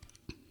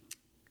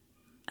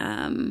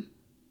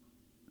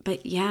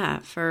 But yeah,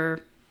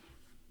 for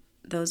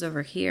those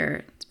over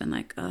here, it's been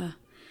like, ugh.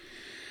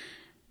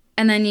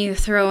 And then you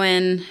throw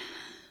in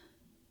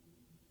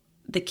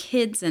the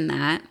kids in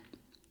that,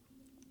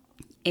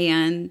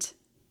 and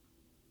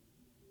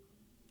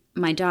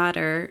my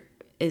daughter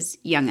is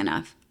young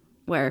enough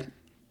where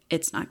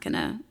it's not going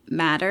to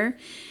matter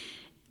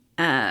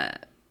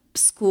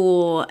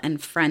school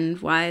and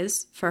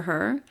friend-wise for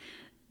her.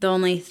 The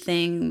only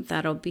thing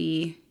that'll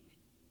be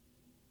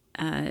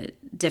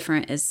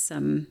different is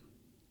some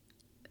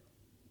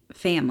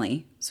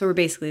family. So we're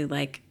basically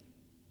like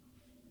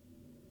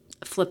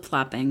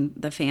flip-flopping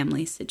the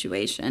family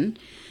situation.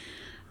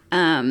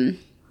 But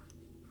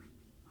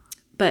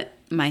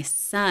my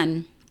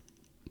son,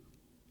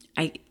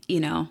 I've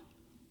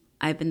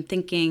been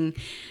thinking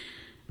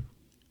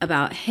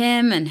about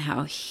him and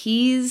how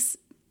he's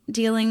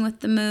dealing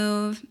with the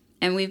move.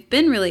 And we've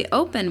been really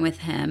open with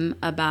him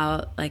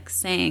about like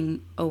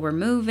saying, oh, we're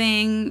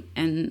moving.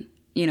 And,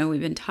 you know,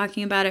 we've been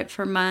talking about it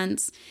for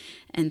months.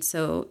 And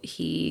so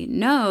he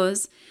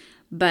knows.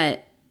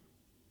 But,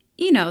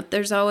 you know,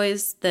 there's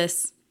always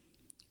this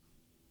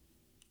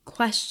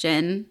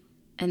question,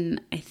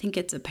 and I think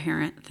it's a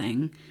parent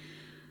thing,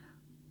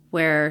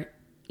 where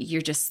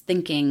you're just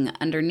thinking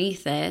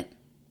underneath it,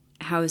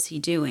 how is he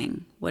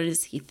doing? What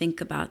does he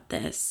think about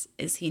this?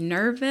 Is he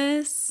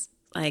nervous?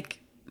 Like,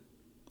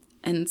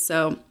 and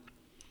so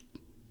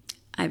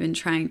I've been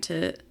trying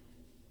to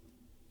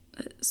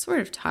sort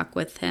of talk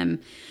with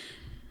him,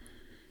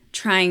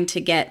 trying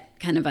to get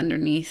kind of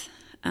underneath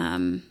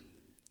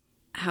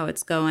how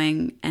it's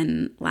going.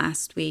 And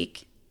last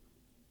week,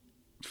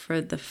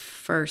 for the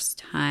first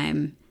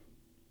time,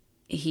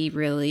 he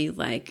really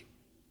like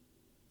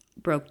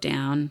broke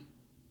down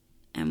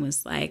and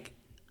was like,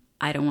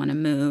 I don't want to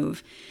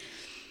move.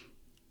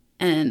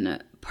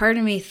 And part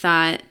of me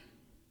thought,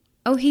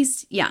 oh,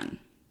 he's young.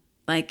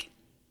 Like,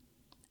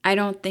 I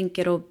don't think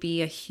it'll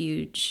be a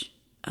huge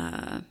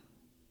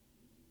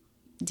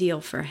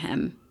deal for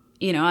him.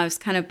 You know, I was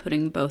kind of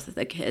putting both of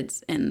the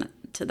kids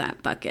into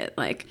that bucket.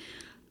 Like,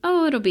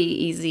 oh, it'll be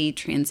easy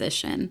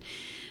transition.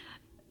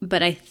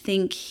 But I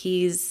think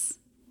he's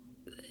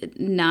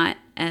not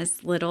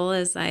as little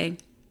as I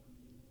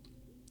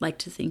like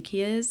to think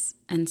he is.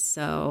 And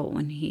so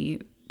when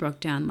he broke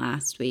down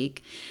last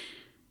week,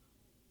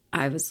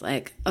 I was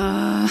like,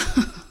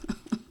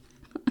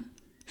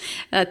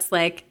 that's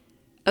like,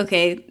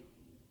 okay,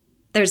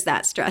 there's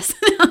that stress.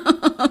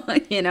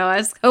 You know, I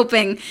was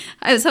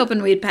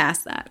hoping we'd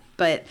pass that,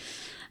 but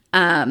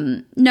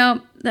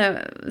no.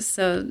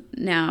 So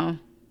now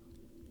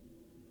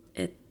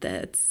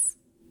that's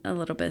a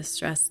little bit of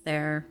stress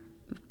there,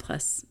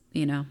 plus,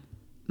 you know,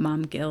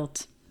 mom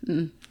guilt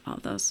and all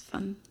those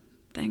fun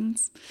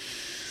things.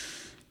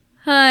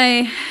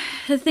 The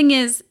thing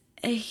is,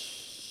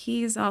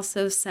 he's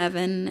also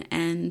 7,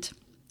 and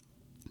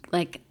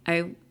like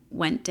I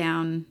went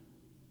down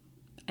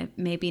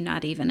maybe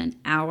not even an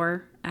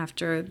hour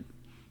after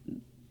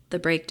the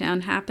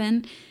breakdown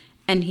happened,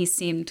 and he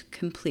seemed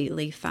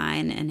completely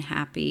fine and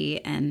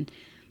happy, and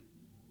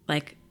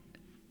like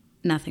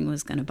nothing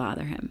was going to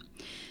bother him.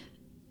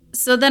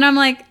 So then I'm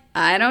like,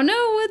 I don't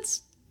know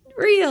what's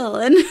real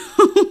and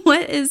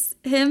what is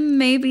him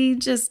maybe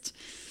just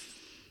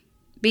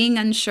being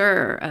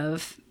unsure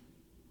of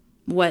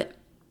what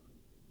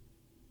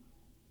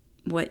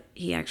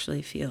he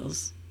actually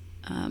feels.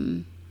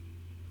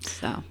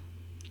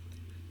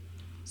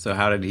 So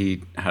how did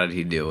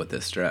he deal with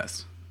this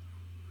stress?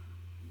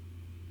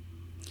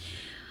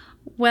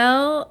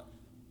 Well,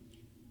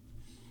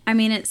 I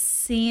mean, it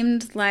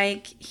seemed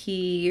like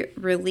he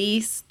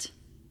released,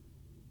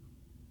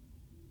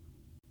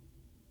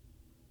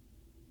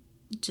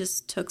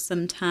 just took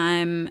some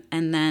time,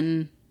 and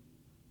then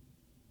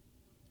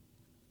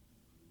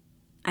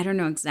I don't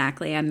know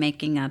exactly. I'm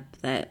making up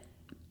that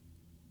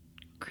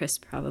Chris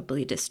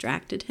probably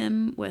distracted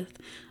him with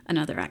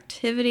another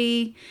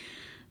activity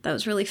that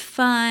was really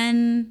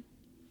fun,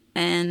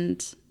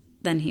 and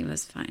then he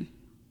was fine.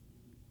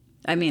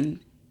 I mean,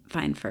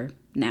 fine for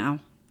now.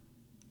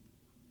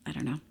 I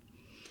don't know.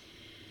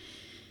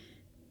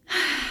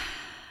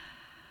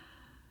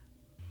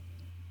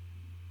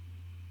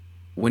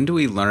 When do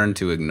we learn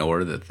to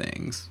ignore the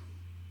things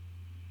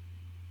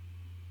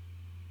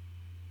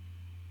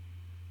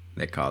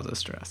that cause us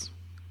stress?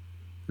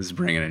 This is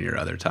bringing in your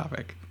other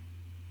topic.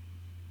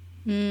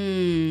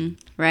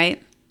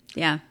 Right?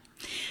 Yeah.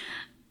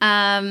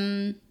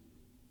 I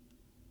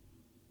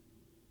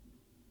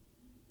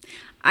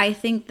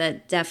think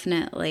that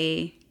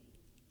definitely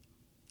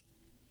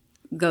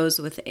goes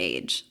with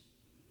age.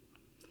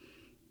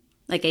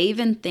 Like, I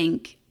even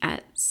think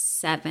at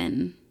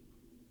 7,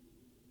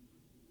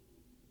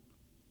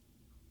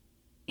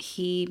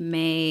 he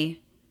may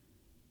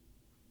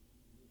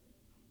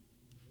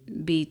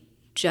be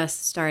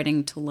just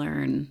starting to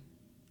learn,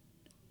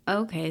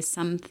 okay,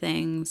 some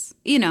things,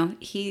 you know,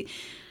 he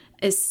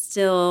is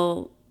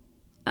still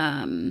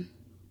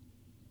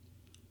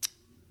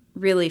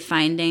really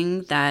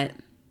finding that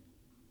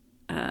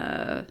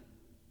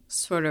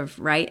sort of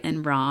right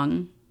and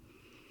wrong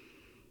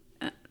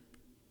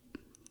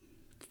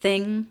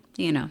thing,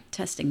 you know,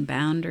 testing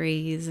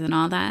boundaries and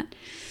all that.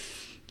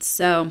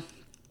 So,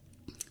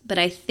 but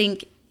I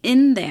think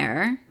in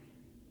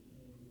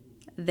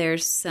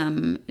there's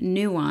some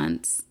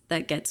nuance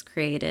that gets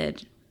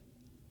created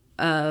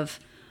of,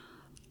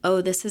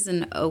 oh, this is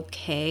an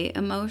okay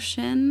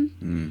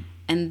emotion,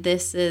 and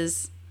this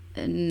is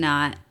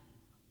not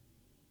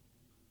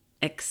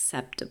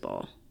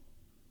acceptable.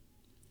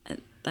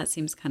 That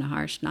seems kind of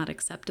harsh, not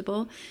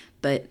acceptable,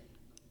 but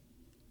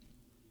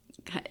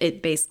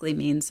it basically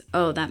means,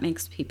 oh, that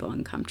makes people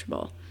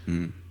uncomfortable.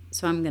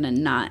 So I'm going to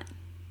not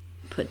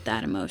put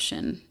that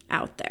emotion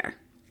out there.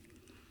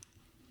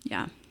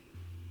 Yeah.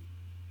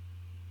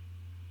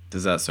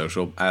 Does that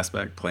social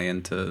aspect play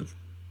into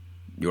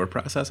your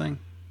processing?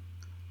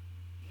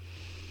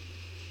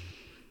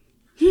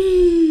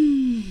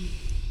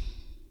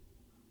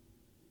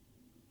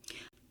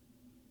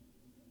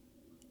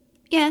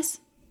 Yes.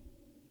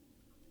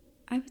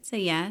 I would say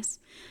yes.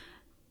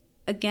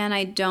 Again,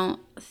 I don't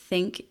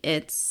think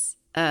it's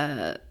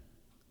a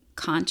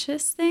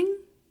conscious thing,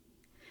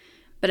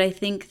 but I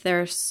think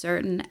there are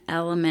certain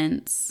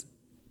elements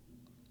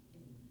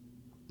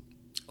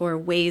or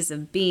ways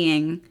of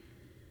being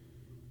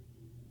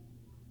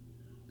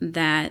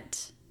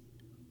that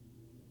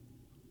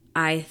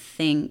I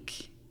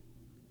think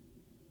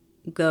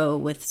go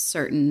with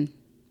certain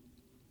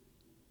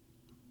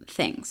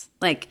things.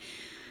 Like,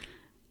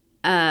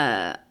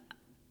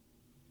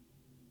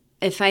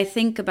 if I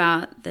think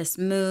about this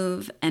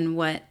move and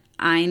what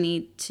I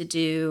need to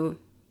do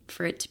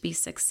for it to be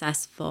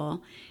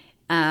successful,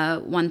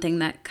 one thing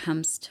that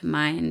comes to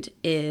mind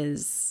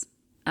is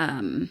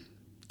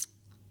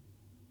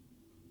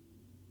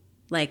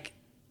like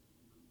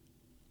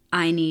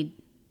I need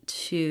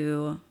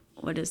to,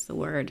 what is the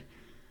word?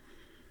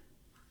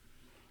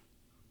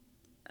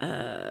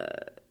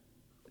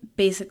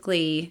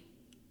 Basically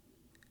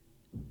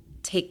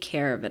take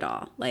care of it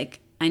all.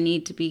 Like I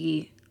need to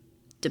be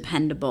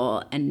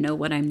dependable and know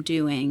what I'm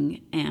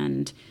doing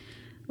and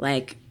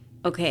like,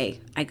 okay,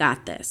 I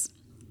got this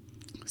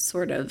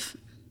sort of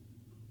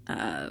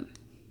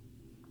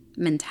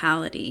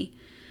mentality,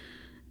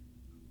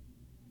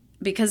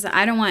 because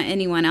I don't want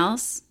anyone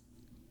else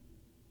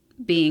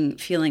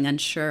feeling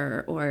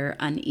unsure or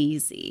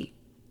uneasy.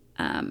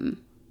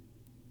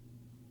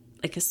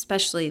 Like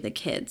especially the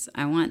kids.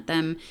 I want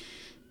them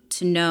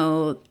to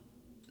know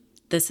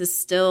this is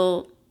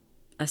still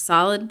a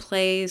solid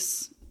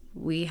place.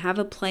 We have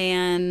a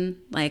plan,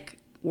 like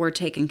we're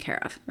taken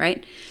care of,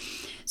 right?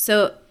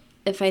 So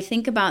if I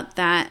think about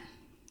that,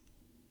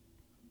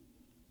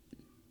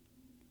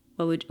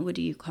 what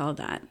do you call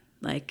that?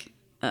 Like,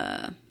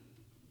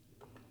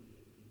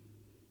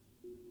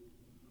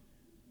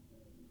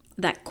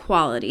 that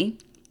quality.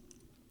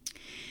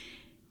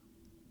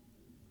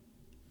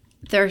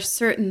 There are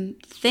certain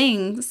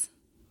things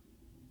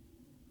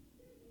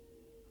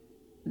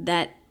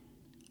that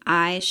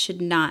I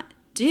should not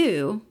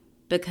do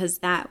because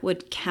that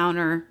would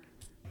counter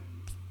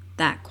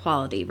that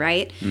quality,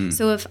 right?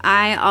 So if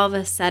I all of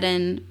a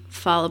sudden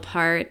fall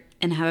apart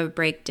and have a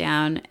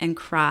breakdown and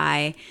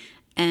cry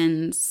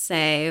and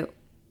say,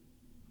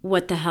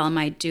 what the hell am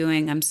I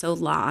doing? I'm so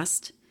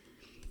lost.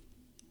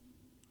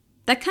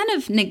 That kind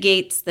of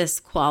negates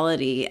this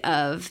quality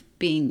of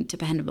being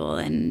dependable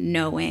and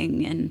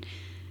knowing and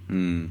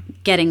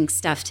getting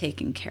stuff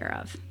taken care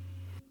of.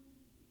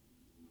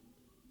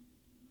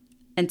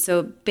 And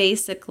so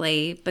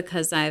basically,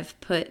 because I've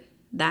put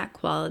that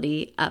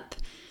quality up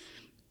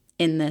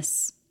in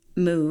this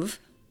move,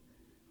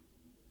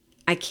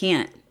 I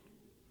can't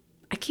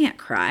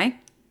cry.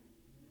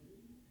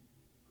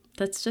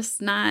 That's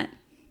just not,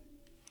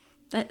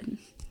 that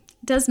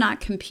does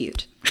not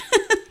compute.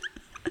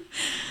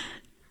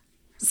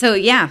 So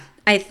yeah,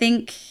 I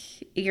think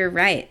you're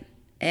right.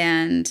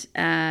 And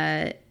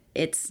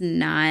it's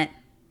not,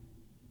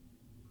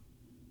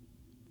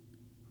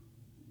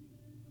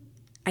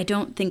 I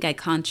don't think I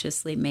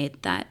consciously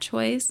made that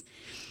choice,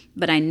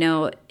 but I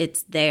know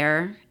it's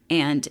there,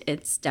 and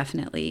it's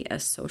definitely a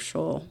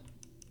social,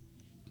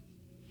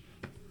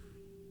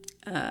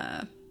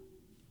 what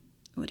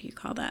do you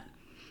call that?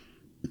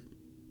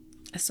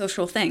 A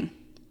social thing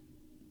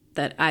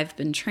that I've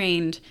been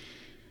trained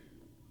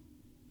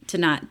to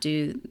not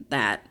do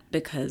that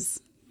because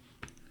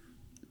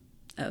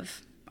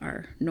of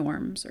our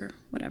norms or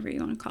whatever you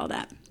want to call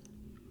that.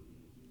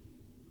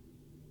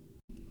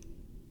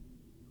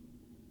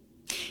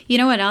 You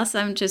know what else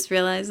I'm just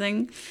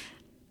realizing?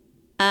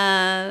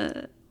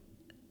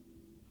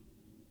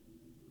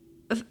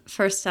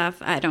 First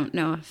off, I don't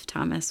know if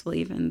Thomas will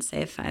even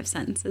say 5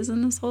 sentences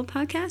in this whole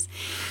podcast.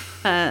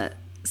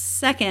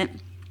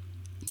 Second,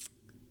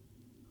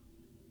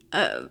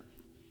 I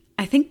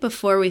think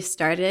before we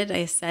started,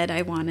 I said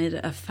I wanted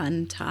a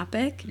fun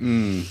topic.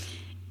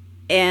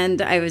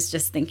 And I was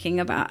just thinking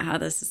about how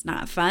this is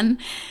not fun.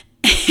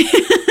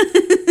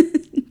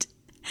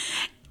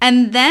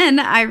 And then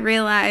I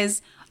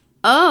realized,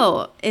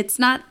 oh, it's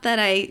not that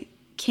I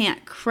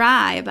can't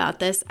cry about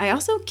this. I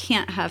also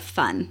can't have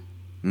fun.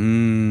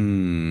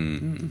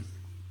 And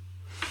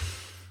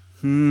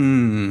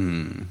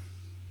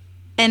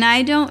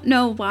I don't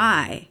know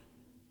why.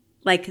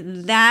 Like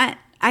that,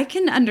 I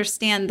can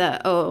understand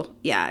the, oh,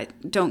 yeah,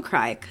 don't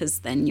cry because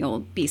then you'll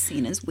be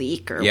seen as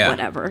weak or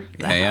whatever.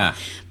 Yeah.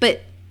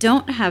 But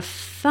don't have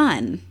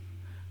fun.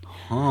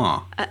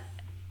 Huh.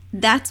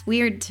 That's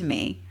weird to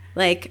me.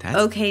 Like,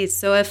 okay,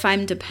 so if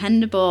I'm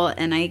dependable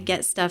and I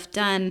get stuff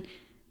done,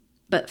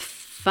 but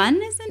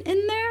fun isn't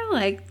in there,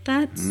 like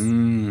that's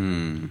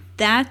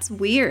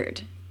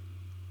weird.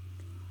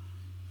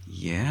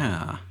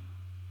 Yeah.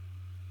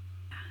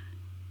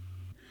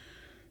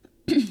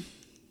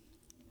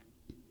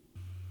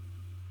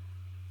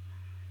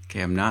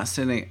 Okay, I'm not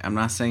saying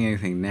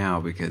anything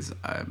now because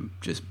I'm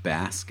just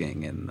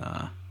basking in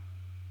the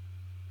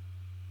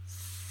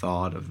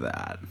thought of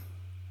that.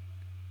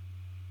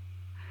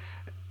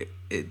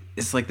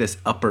 It's like this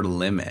upper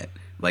limit.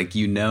 Like,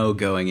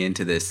 going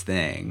into this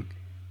thing,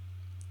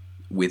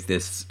 with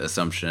this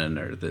assumption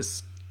or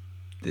this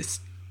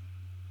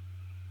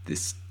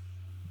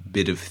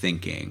bit of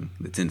thinking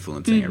that's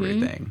influencing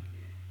everything,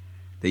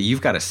 that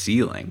you've got a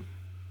ceiling,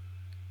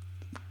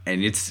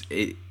 and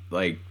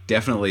like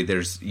definitely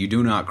you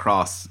do not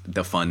cross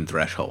the fun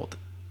threshold.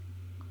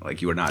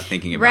 Like, you are not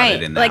thinking about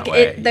it in that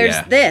way. There's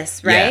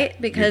this, right?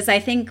 Because I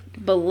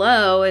think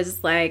below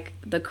is like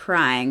the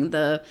crying,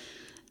 the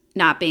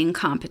not being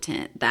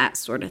competent, that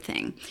sort of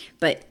thing.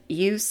 But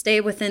you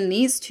stay within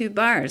these 2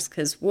 bars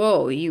because,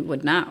 whoa, you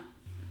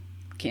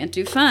can't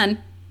do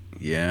fun.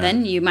 Yeah.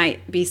 Then you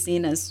might be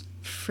seen as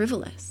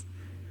frivolous.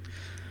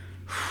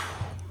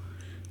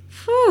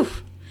 Whew.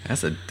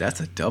 That's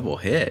a double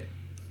hit.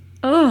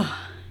 Oh.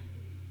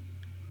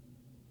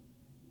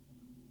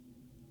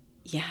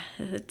 Yeah,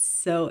 that's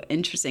so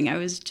interesting. I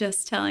was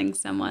just telling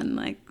someone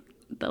like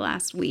the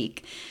last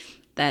week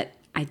that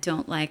I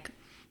don't like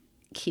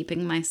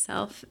keeping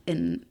myself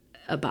in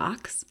a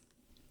box.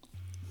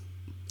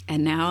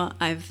 And now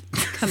I've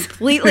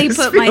completely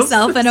put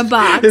myself in a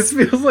box. This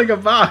feels like a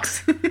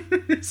box.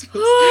 This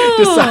feels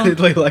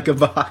decidedly like a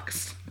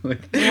box.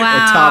 Like a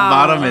top,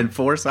 bottom, and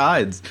 4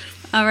 sides.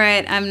 All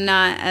right, I'm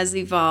not as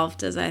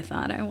evolved as I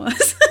thought I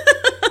was.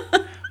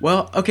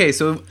 Well, okay,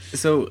 so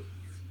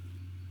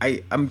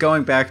I'm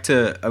going back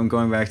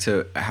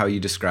to how you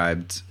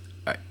described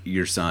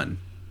your son.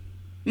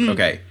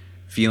 Okay,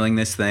 feeling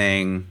this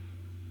thing,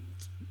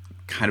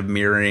 kind of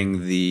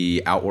mirroring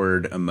the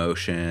outward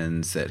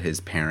emotions that his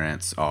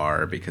parents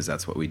are, because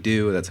that's what we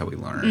do. That's how we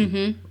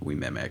learn. We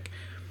mimic.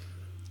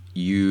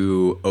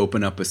 You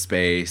open up a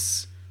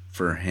space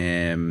for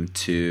him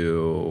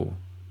to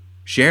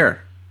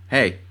share.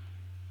 Hey,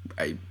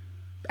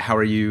 how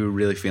are you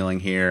really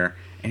feeling here?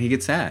 And he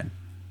gets sad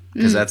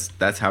because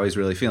that's how he's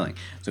really feeling.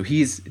 So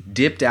he's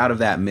dipped out of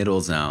that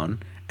middle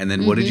zone. And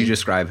then what did you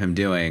describe him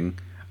doing?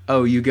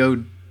 Oh, you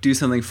go do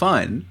something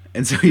fun.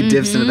 And so he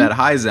dips into that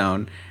high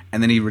zone.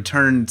 And then he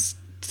returns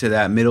to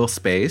that middle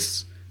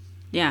space,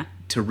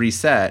 to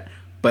reset,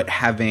 but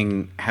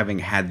having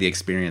had the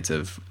experience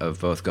of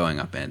both going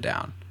up and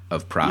down,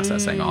 of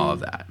processing all of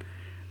that,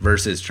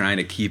 versus trying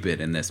to keep it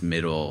in this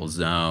middle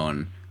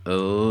zone.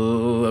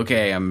 Oh,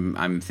 okay,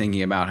 I'm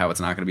thinking about how it's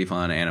not going to be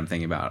fun, and I'm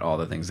thinking about all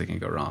the things that can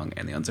go wrong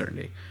and the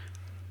uncertainty.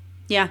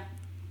 Yeah.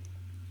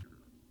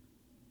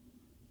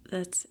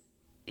 That's,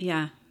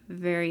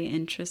 very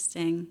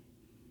interesting.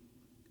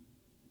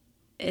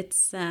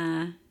 It's,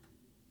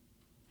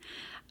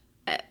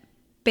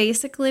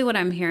 basically what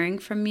I'm hearing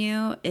from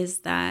you is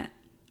that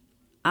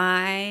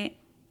I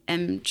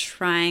am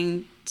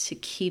trying to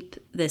keep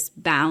this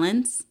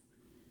balance,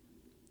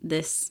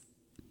 this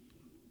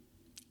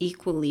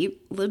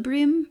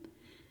equilibrium,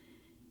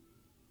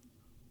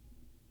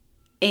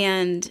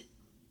 and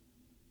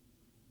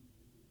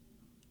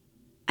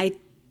I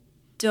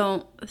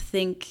don't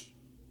think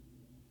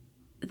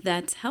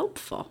that's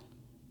helpful.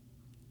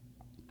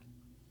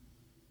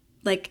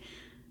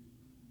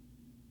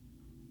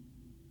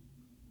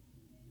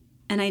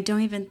 And I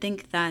don't even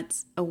think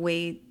that's a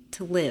way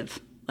to live,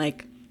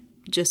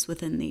 just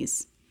within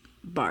these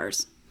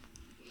bars.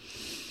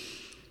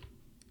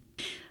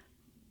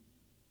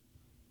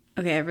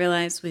 Okay, I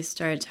realized we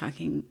started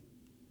talking,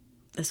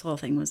 this whole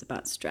thing was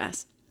about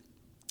stress.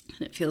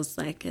 And it feels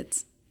like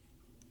it's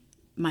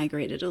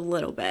migrated a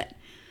little bit.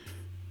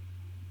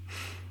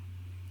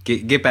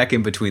 Get back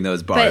in between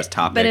those bars,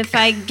 topic. But if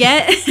I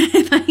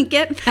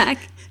get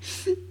back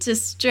to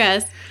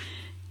stress,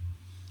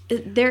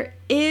 there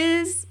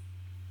is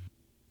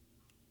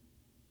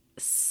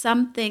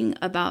something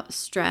about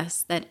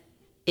stress that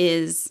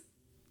is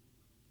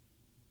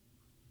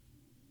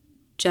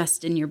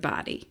just in your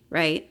body,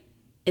 right?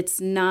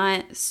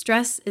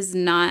 Stress is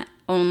not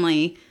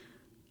only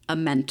a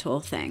mental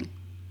thing.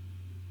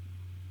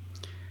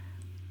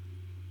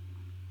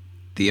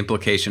 The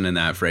implication in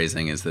that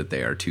phrasing is that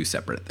they are 2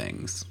 separate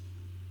things.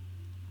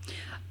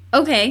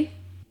 Okay.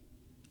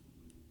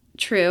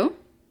 True.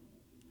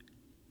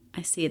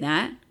 I see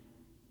that.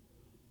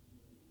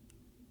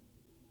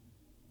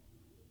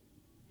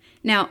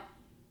 Now,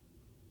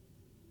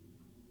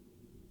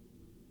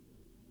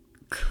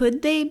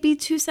 could they be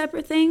 2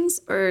 separate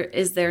things, or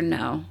is there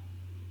no?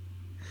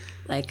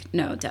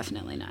 No,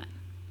 definitely not.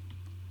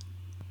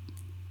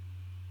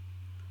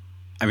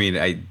 I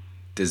mean,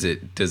 does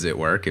it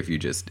work if you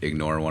just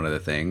ignore one of the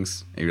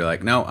things? And you're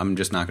like, no, I'm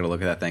just not going to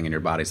look at that thing, and your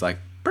body's like,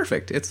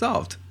 perfect, it's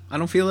solved. I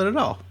don't feel it at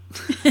all.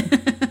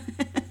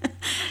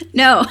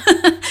 No.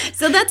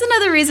 So that's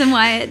another reason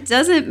why it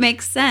doesn't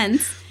make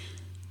sense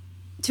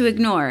to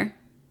ignore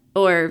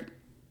or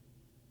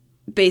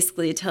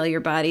basically tell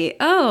your body,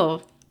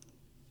 oh,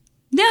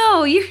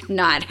 no, you're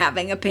not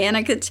having a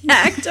panic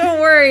attack. Don't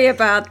worry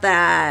about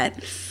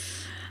that.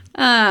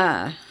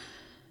 Yeah.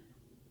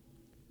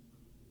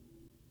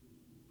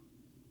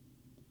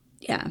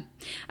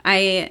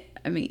 I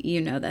mean,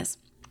 you know this.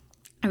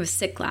 I was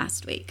sick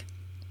last week.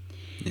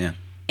 Yeah.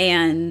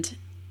 And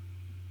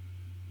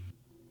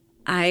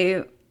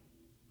I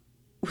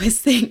was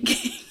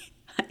thinking,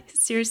 I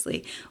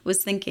seriously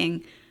was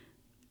thinking,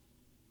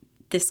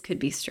 this could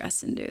be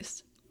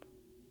stress-induced.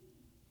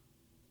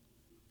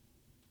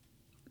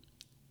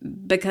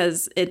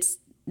 because it's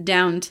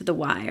down to the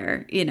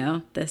wire,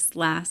 this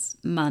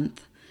last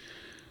month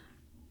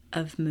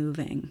of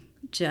moving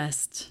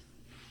just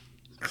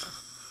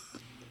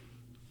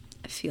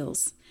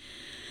feels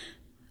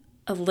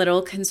a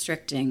little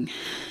constricting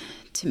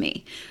to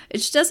me. It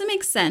just doesn't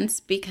make sense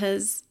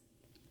because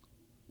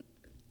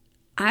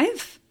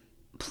I've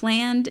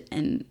planned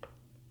and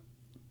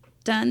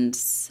done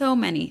so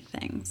many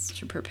things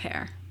to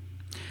prepare.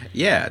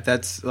 Yeah,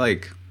 that's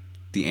like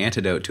the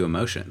antidote to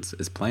emotions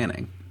is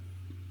planning.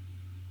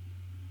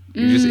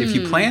 If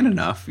you plan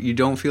enough, you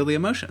don't feel the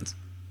emotions.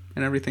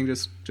 And everything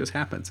just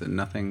happens and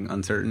nothing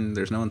uncertain.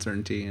 There's no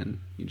uncertainty and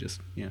you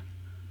just, yeah.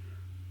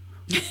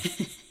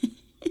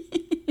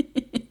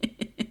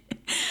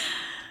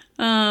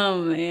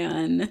 Oh,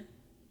 man.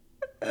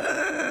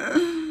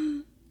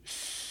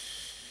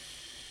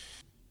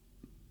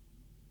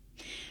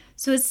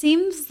 So it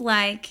seems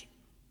like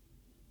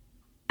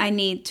I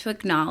need to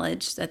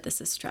acknowledge that this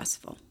is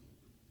stressful.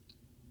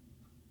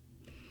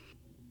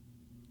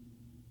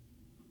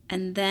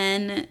 And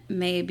then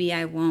maybe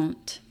I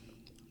won't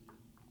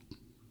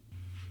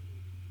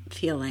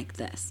feel like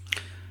this.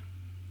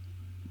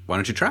 Why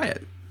don't you try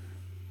it?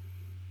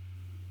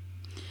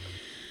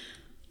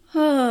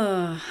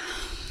 Oh,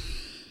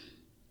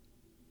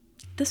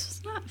 this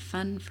was not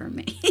fun for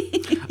me.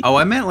 Oh,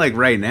 I meant like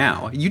right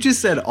now. You just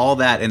said all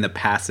that in the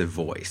passive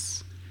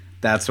voice.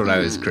 That's what I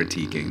was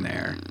critiquing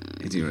there.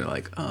 Is you were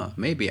like, oh,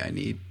 maybe I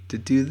need to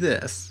do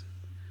this.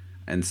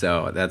 And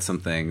so that's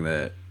something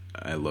that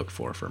I look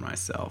for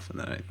myself, and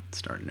then I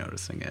start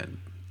noticing it.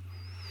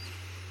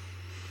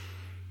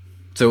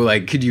 So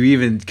like, could you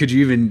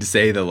even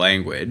say the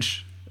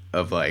language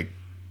of like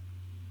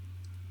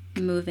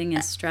moving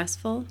is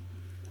stressful?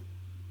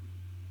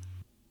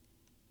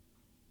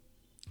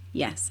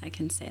 Yes, I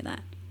can say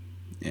that.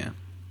 Yeah.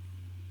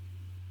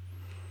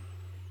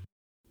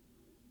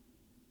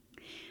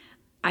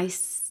 I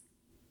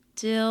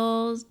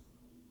still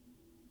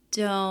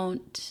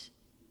don't.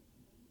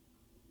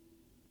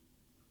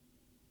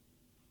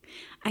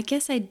 I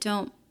guess I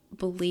don't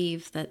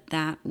believe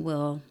that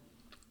will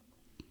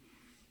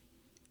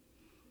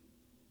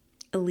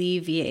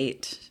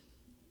alleviate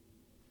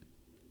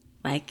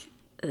like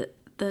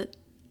the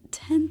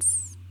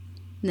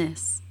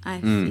tenseness I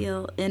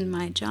feel in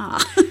my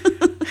jaw.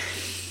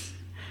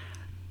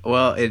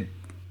 Well, I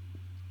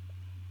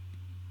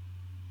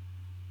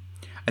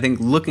think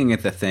looking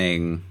at the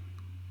thing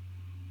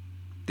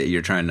that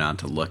you're trying not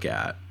to look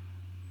at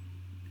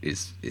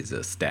is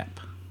a step.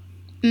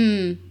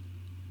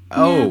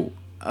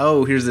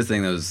 Oh, here's the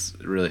thing that was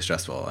really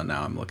stressful, and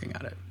now I'm looking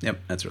at it. Yep,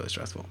 that's really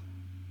stressful.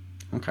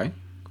 Okay.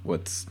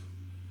 It's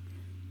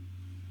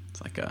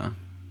like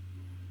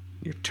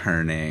you're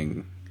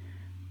turning,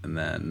 and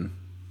then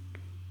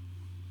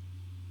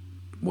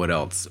what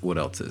else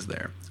is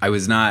there? I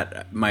was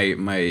not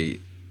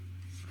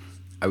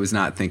I was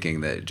not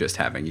thinking that just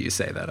having you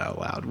say that out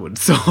loud would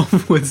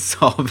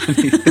solve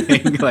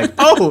anything. Like,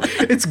 oh,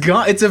 it's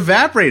gone, it's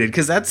evaporated,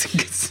 because that's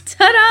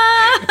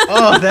Ta-da!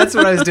 Oh, that's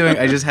what I was doing.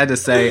 I just had to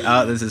say,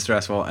 oh, this is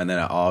stressful, and then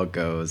it all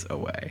goes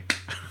away.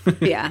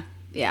 Yeah.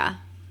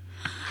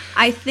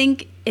 I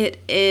think it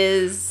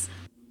is,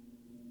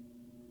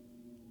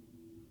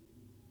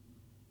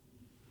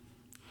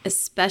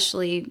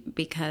 especially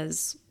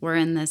because we're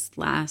in this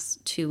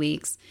last 2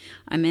 weeks.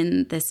 I'm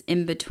in this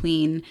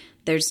in-between.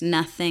 There's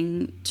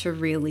nothing to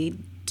really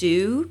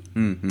do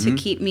to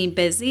keep me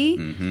busy.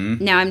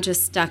 Mm-hmm. Now I'm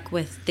just stuck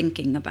with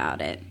thinking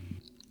about it.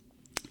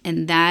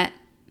 And that,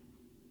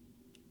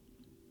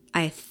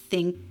 I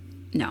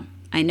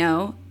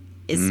know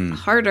is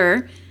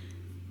harder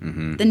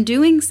than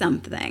doing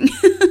something.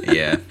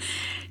 Yeah.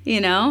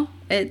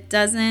 It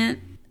doesn't,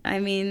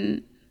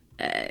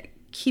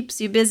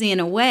 keeps you busy in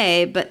a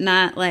way, but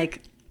not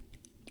like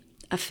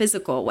a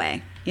physical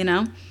way,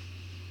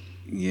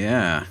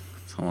 Yeah.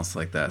 It's almost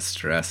like that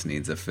stress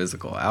needs a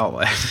physical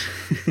outlet.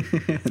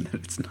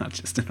 It's not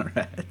just in our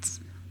heads.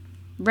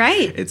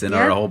 Right. It's in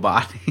our whole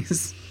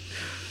bodies.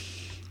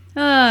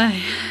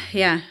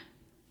 Yeah.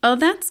 Oh,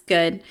 that's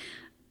good.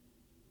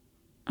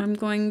 I'm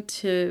going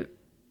to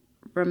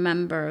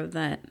remember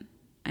that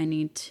I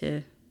need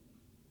to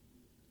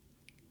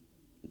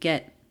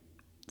get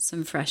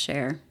some fresh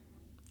air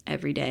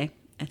every day,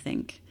 I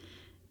think,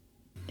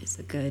 is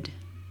a good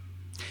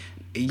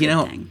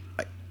thing.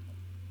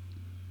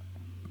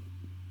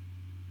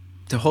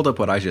 To hold up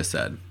what I just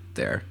said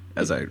there,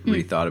 as I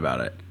rethought about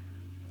it,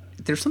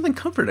 there's something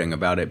comforting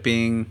about it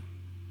being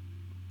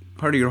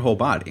part of your whole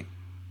body.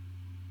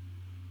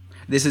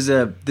 This is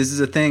a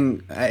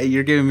thing.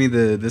 You're giving me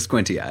the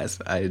squinty eyes.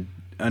 I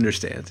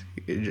understand.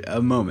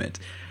 A moment.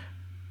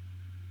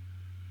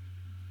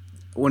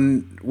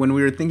 When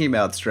we were thinking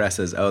about stress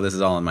as, oh, this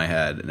is all in my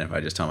head, and if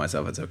I just tell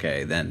myself it's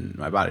okay, then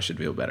my body should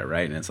feel better,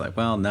 right? And it's like,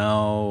 well,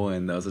 no,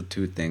 and those are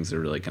two things that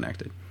are really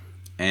connected.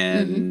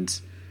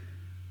 And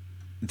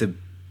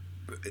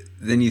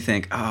then you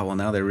think, oh, well,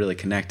 now they're really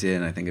connected,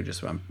 and I think of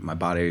just my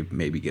body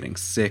may be getting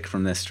sick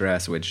from this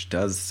stress, which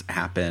does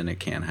happen. It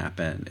can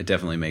happen. It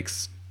definitely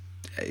makes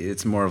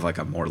it's more of like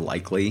a more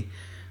likely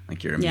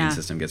Like your immune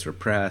system gets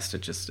repressed.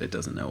 It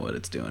doesn't know what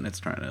it's doing.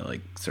 It's trying to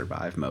like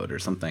survive mode or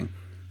something.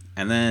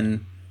 And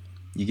then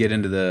you get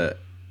into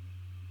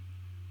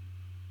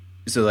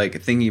so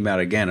like thinking about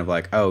it again of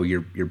like, oh,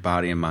 your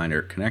body and mind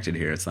are connected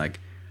here. It's like,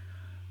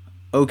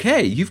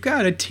 okay, you've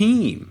got a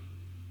team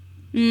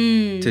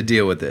to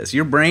deal with this.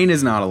 Your brain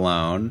is not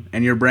alone,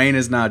 and your brain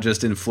is not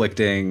just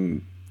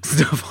inflicting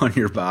stuff on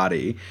your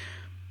body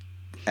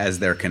as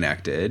they're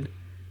connected.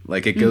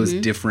 Like it goes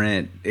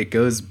different. It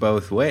goes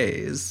both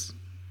ways.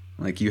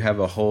 Like you have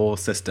a whole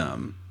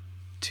system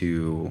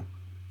to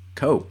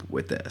cope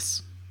with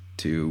this,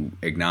 to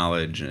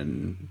acknowledge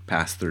and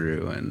pass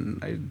through,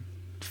 and I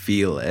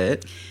feel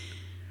it.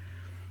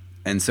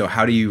 And so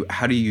how do you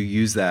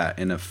use that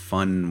in a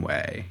fun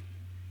way?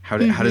 How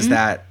does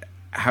that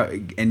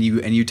and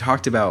you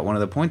talked about one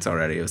of the points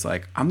already. It was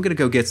like, I'm going to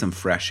go get some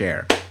fresh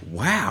air.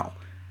 Wow.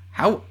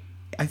 How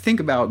I think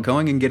about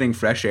going and getting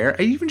fresh air,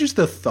 even just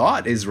the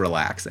thought is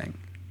relaxing.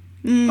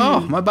 Oh,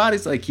 my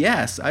body's like,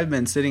 yes, I've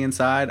been sitting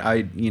inside.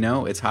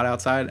 It's hot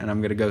outside, and I'm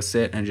going to go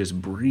sit and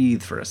just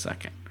breathe for a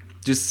second.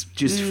 Just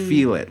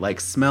feel it. Like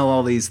smell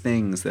all these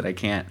things that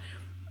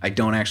I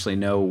don't actually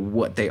know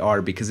what they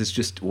are, because it's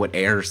just what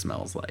air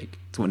smells like.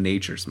 It's what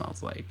nature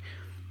smells like.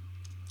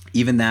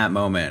 Even that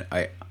moment,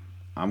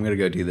 I'm going to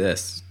go do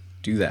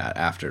that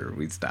after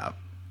we stop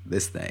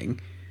this thing,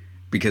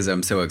 because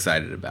I'm so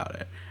excited about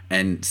it.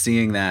 And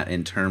seeing that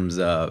in terms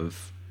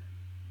of,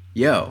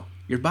 yo,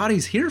 your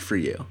body's here for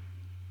you.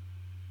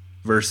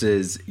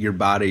 Versus your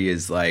body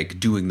is like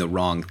doing the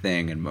wrong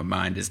thing, and my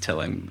mind is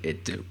telling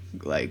it to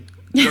like,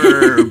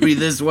 be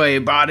this way,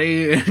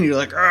 body. And you're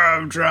like, oh,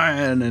 I'm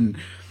trying. And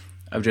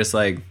I'm just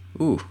like,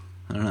 ooh,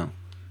 I don't know.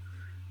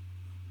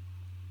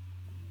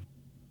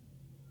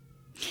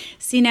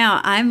 See, now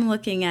I'm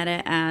looking at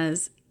it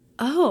as,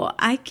 oh,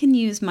 I can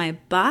use my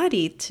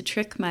body to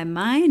trick my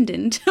mind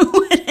into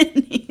what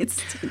it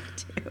needs to do.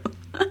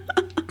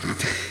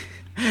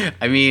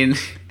 I mean,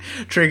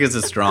 trick is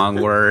a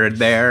strong word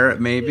there,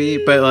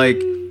 maybe, but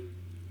like,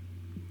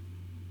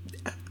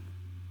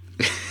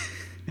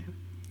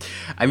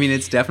 I mean,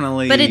 it's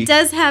definitely... But it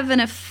does have an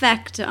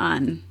effect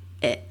on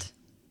it,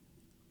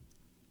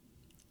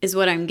 is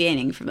what I'm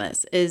gaining from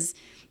this, is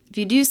if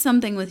you do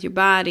something with your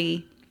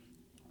body,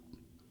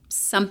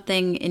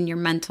 something in your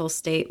mental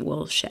state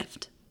will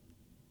shift.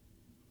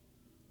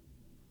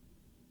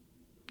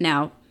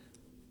 Now,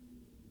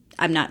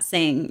 I'm not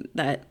saying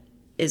that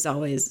is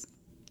always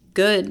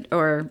good,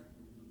 or,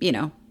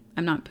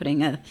 I'm not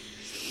putting a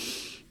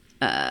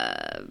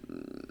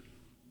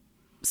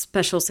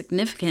special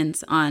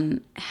significance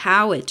on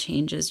how it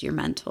changes your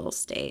mental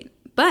state,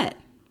 but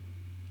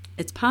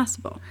it's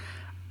possible.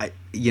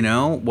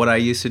 What I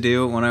used to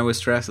do when I was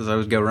stressed is I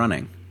would go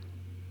running.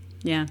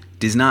 Yeah.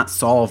 Does not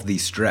solve the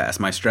stress.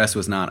 My stress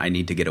was not, I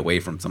need to get away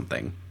from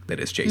something that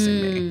is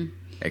chasing me,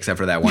 except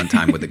for that one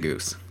time with the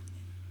goose.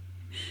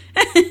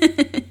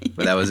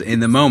 But that was in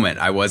the moment.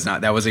 I was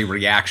not, that was a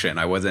reaction.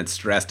 I wasn't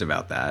stressed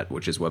about that,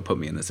 which is what put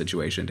me in the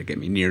situation to get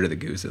me near to the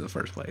goose in the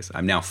first place.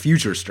 I'm now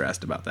future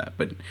stressed about that.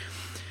 But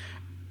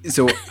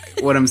so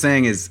what I'm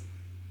saying is,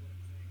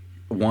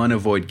 one,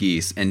 avoid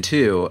geese, and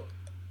two,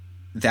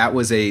 that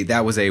was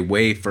a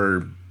way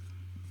for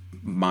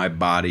my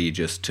body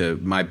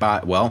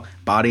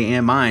body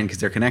and mind, because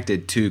they're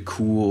connected, to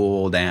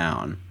cool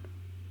down.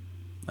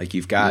 Like,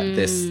 you've got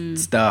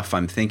this stuff,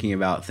 I'm thinking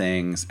about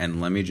things,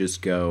 and let me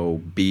just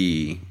go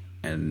be.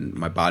 And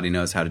my body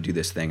knows how to do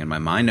this thing, and my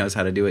mind knows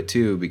how to do it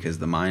too, because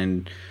the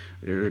mind,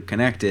 they're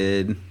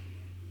connected.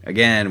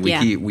 Again,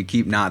 we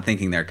keep not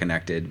thinking they're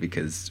connected,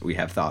 because we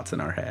have thoughts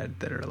in our head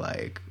that are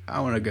like,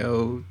 I want to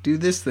go do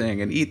this thing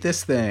and eat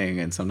this thing.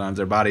 And sometimes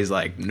our body's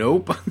like,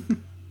 nope.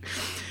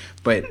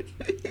 But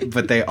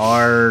they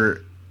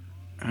are,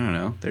 I don't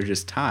know, they're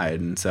just tied.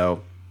 And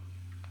so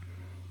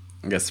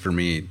I guess for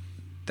me,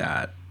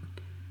 that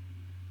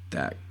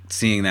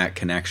seeing that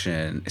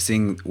connection,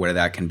 seeing where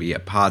that can be a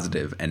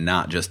positive and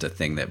not just a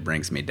thing that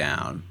brings me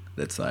down.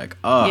 That's like,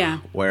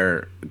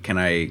 where can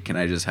I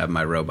just have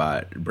my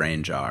robot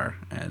brain jar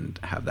and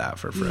have that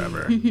for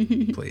forever,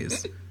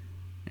 please? And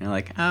you're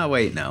like, oh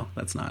wait, no,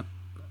 that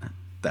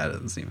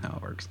doesn't seem how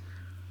it works.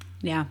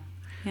 Yeah.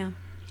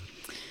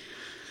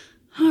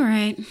 All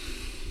right,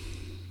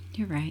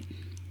 you're right.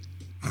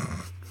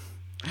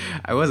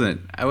 I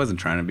wasn't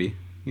trying to be.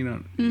 You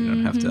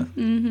don't have to.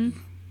 Mm-hmm.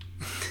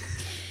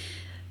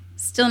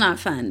 Still not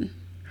fun.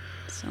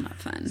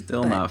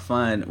 Still not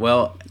fun.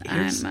 Well,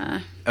 here's,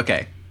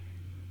 okay.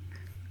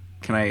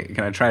 Can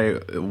I try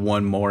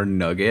one more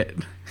nugget?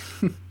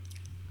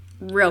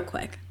 Real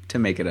quick. To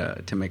make it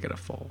a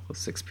full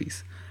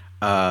 6-piece.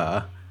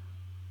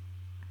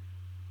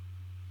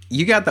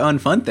 You got the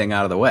unfun thing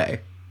out of the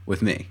way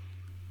with me.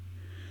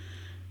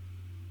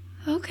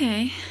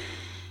 Okay.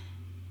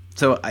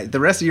 So the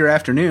rest of your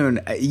afternoon,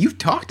 you've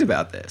talked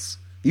about this.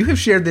 You have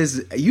shared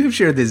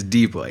this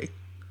deeply.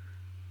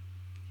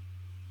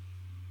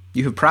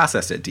 You have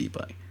processed it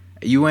deeply.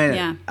 You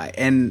went,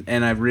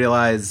 and I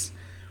realize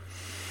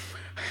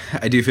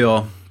I do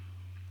feel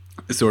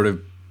sort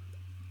of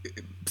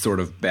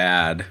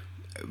bad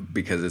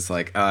because it's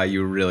like,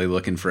 you were really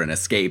looking for an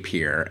escape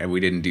here, and we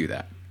didn't do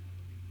that.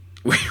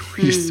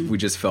 We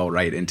just fell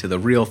right into the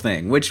real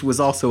thing, which was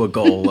also a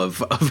goal of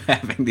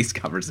having these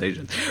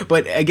conversations.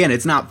 But again,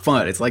 it's not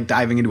fun. It's like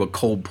diving into a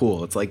cold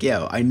pool. It's like,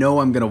 yeah, I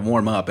know I'm going to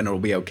warm up and it'll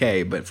be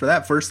okay. But for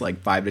that first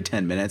like 5 to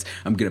 10 minutes,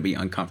 I'm going to be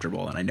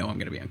uncomfortable, and I know I'm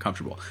going to be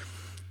uncomfortable.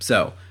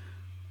 So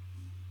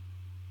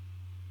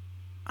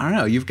I don't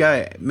know.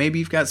 Maybe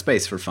you've got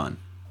space for fun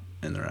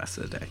in the rest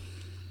of the day.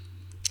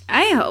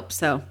 I hope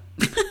so.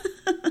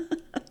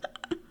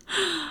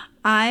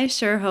 I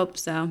sure hope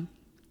so.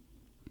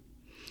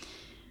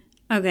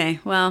 Okay,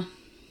 well,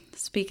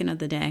 speaking of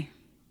the day,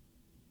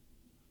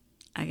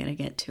 I gotta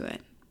get to it.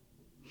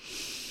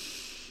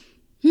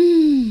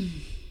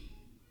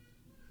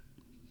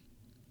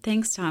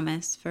 Thanks,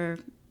 Thomas, for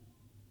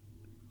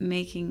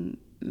making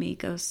me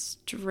go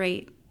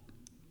straight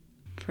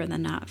for the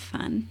not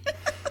fun.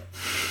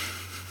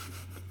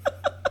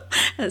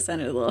 That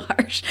sounded a little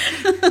harsh.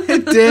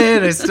 It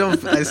did. I still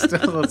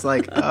was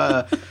like,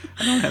 I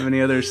don't have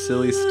any other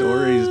silly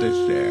stories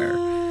to share.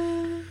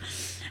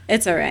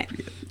 It's all right.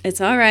 It's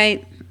all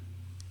right.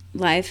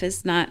 Life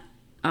is not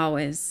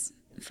always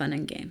fun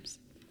and games.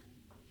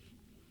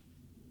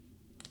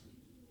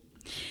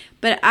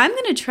 But I'm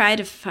going to try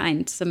to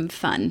find some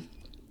fun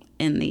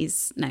in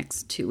these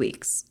next 2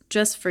 weeks,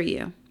 just for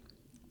you.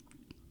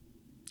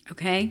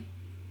 Okay?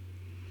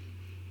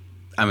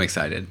 I'm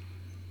excited.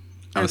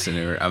 I'm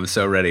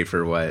so ready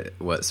for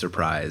what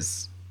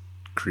surprise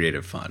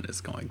creative fun is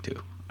going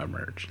to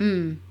emerge.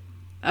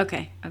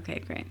 Okay,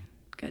 great.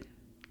 Good.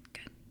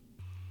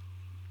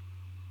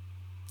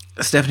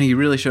 Stephanie, you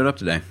really showed up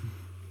today.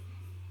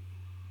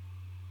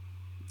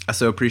 I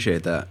so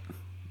appreciate that.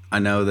 I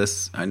know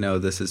this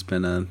has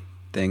been a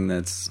thing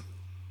that's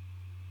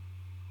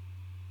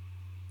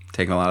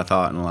taken a lot of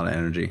thought and a lot of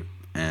energy,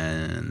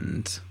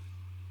 and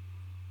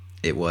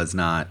it was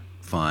not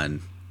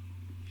fun.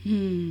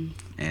 And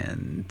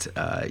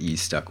you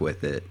stuck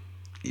with it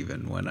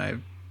even when I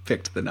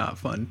picked the not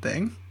fun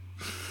thing.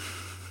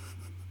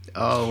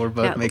 Oh, we're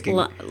both making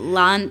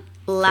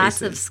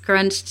lots of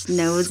scrunched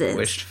noses,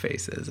 squished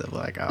faces of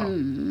like,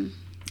 oh.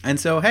 And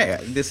so, hey,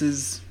 this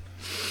is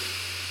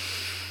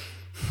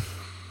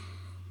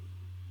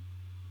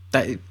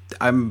that.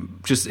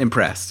 I'm just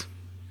impressed,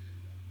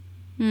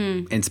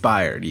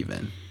 inspired,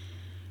 even,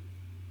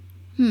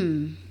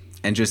 and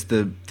just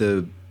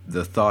the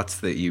thoughts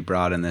that you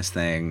brought in this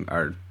thing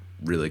are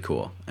really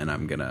cool, and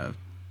I'm gonna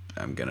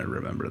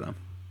remember them.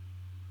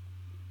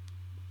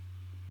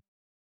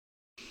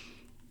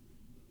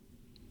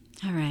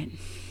 All right,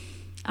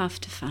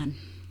 off to fun.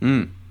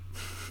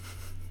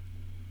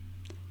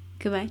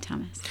 Goodbye,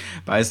 Thomas.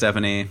 Bye,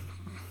 Stephanie.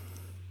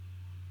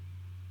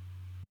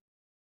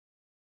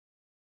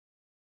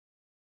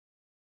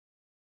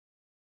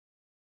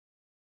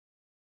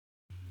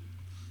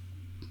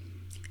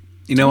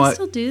 You know what? We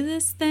still do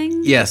this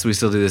thing? Yes, we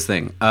still do this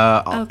thing.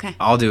 Okay.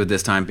 I'll do it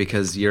this time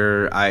because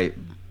you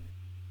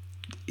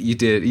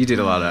did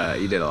a lot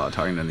of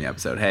talking in the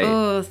episode. Hey.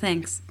 Oh,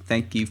 thanks.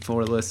 Thank you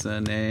for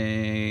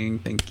listening.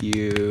 Thank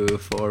you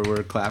for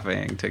we're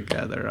clapping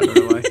together. I don't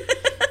know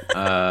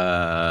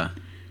why.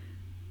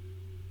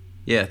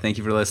 Yeah, thank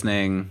you for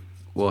listening.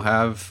 We'll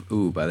have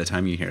by the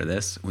time you hear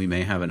this, we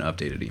may have an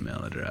updated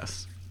email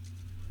address.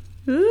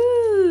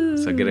 Ooh.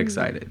 So get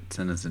excited.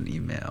 Send us an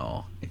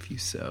email if you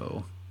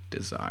so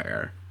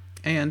desire,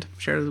 and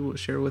share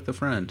with a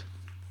friend,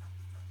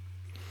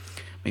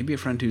 maybe a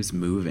friend who's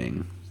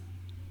moving,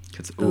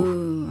 because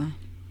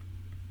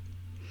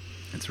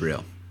it's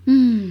real.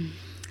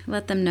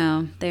 Let them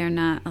know they are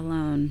not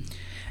alone.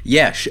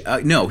 Yeah.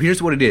 No,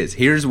 here's what it is.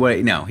 Here's what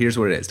it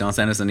is. Don't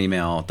send us an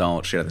email.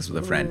 Don't share this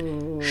with a friend.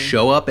 Ooh.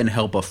 Show up and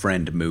help a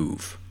friend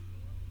move.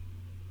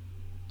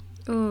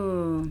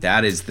 Ooh.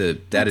 That is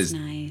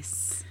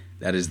nice.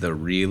 That is the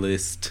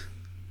realist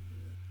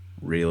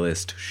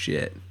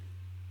shit.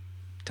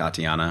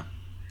 Tatiana,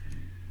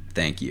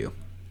 thank you.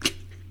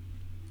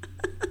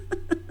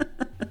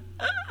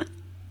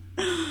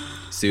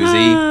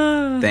 Susie,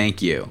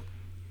 thank you.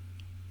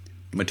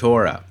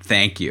 Matora,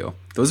 thank you.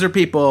 Those are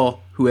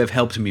people who have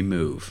helped me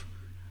move.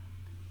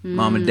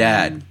 Mom and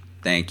Dad,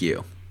 thank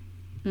you.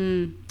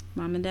 Mom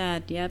and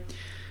Dad, yep.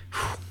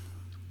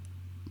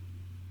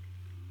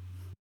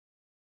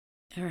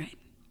 All right.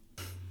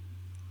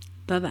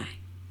 Bye-bye.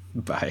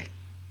 Bye.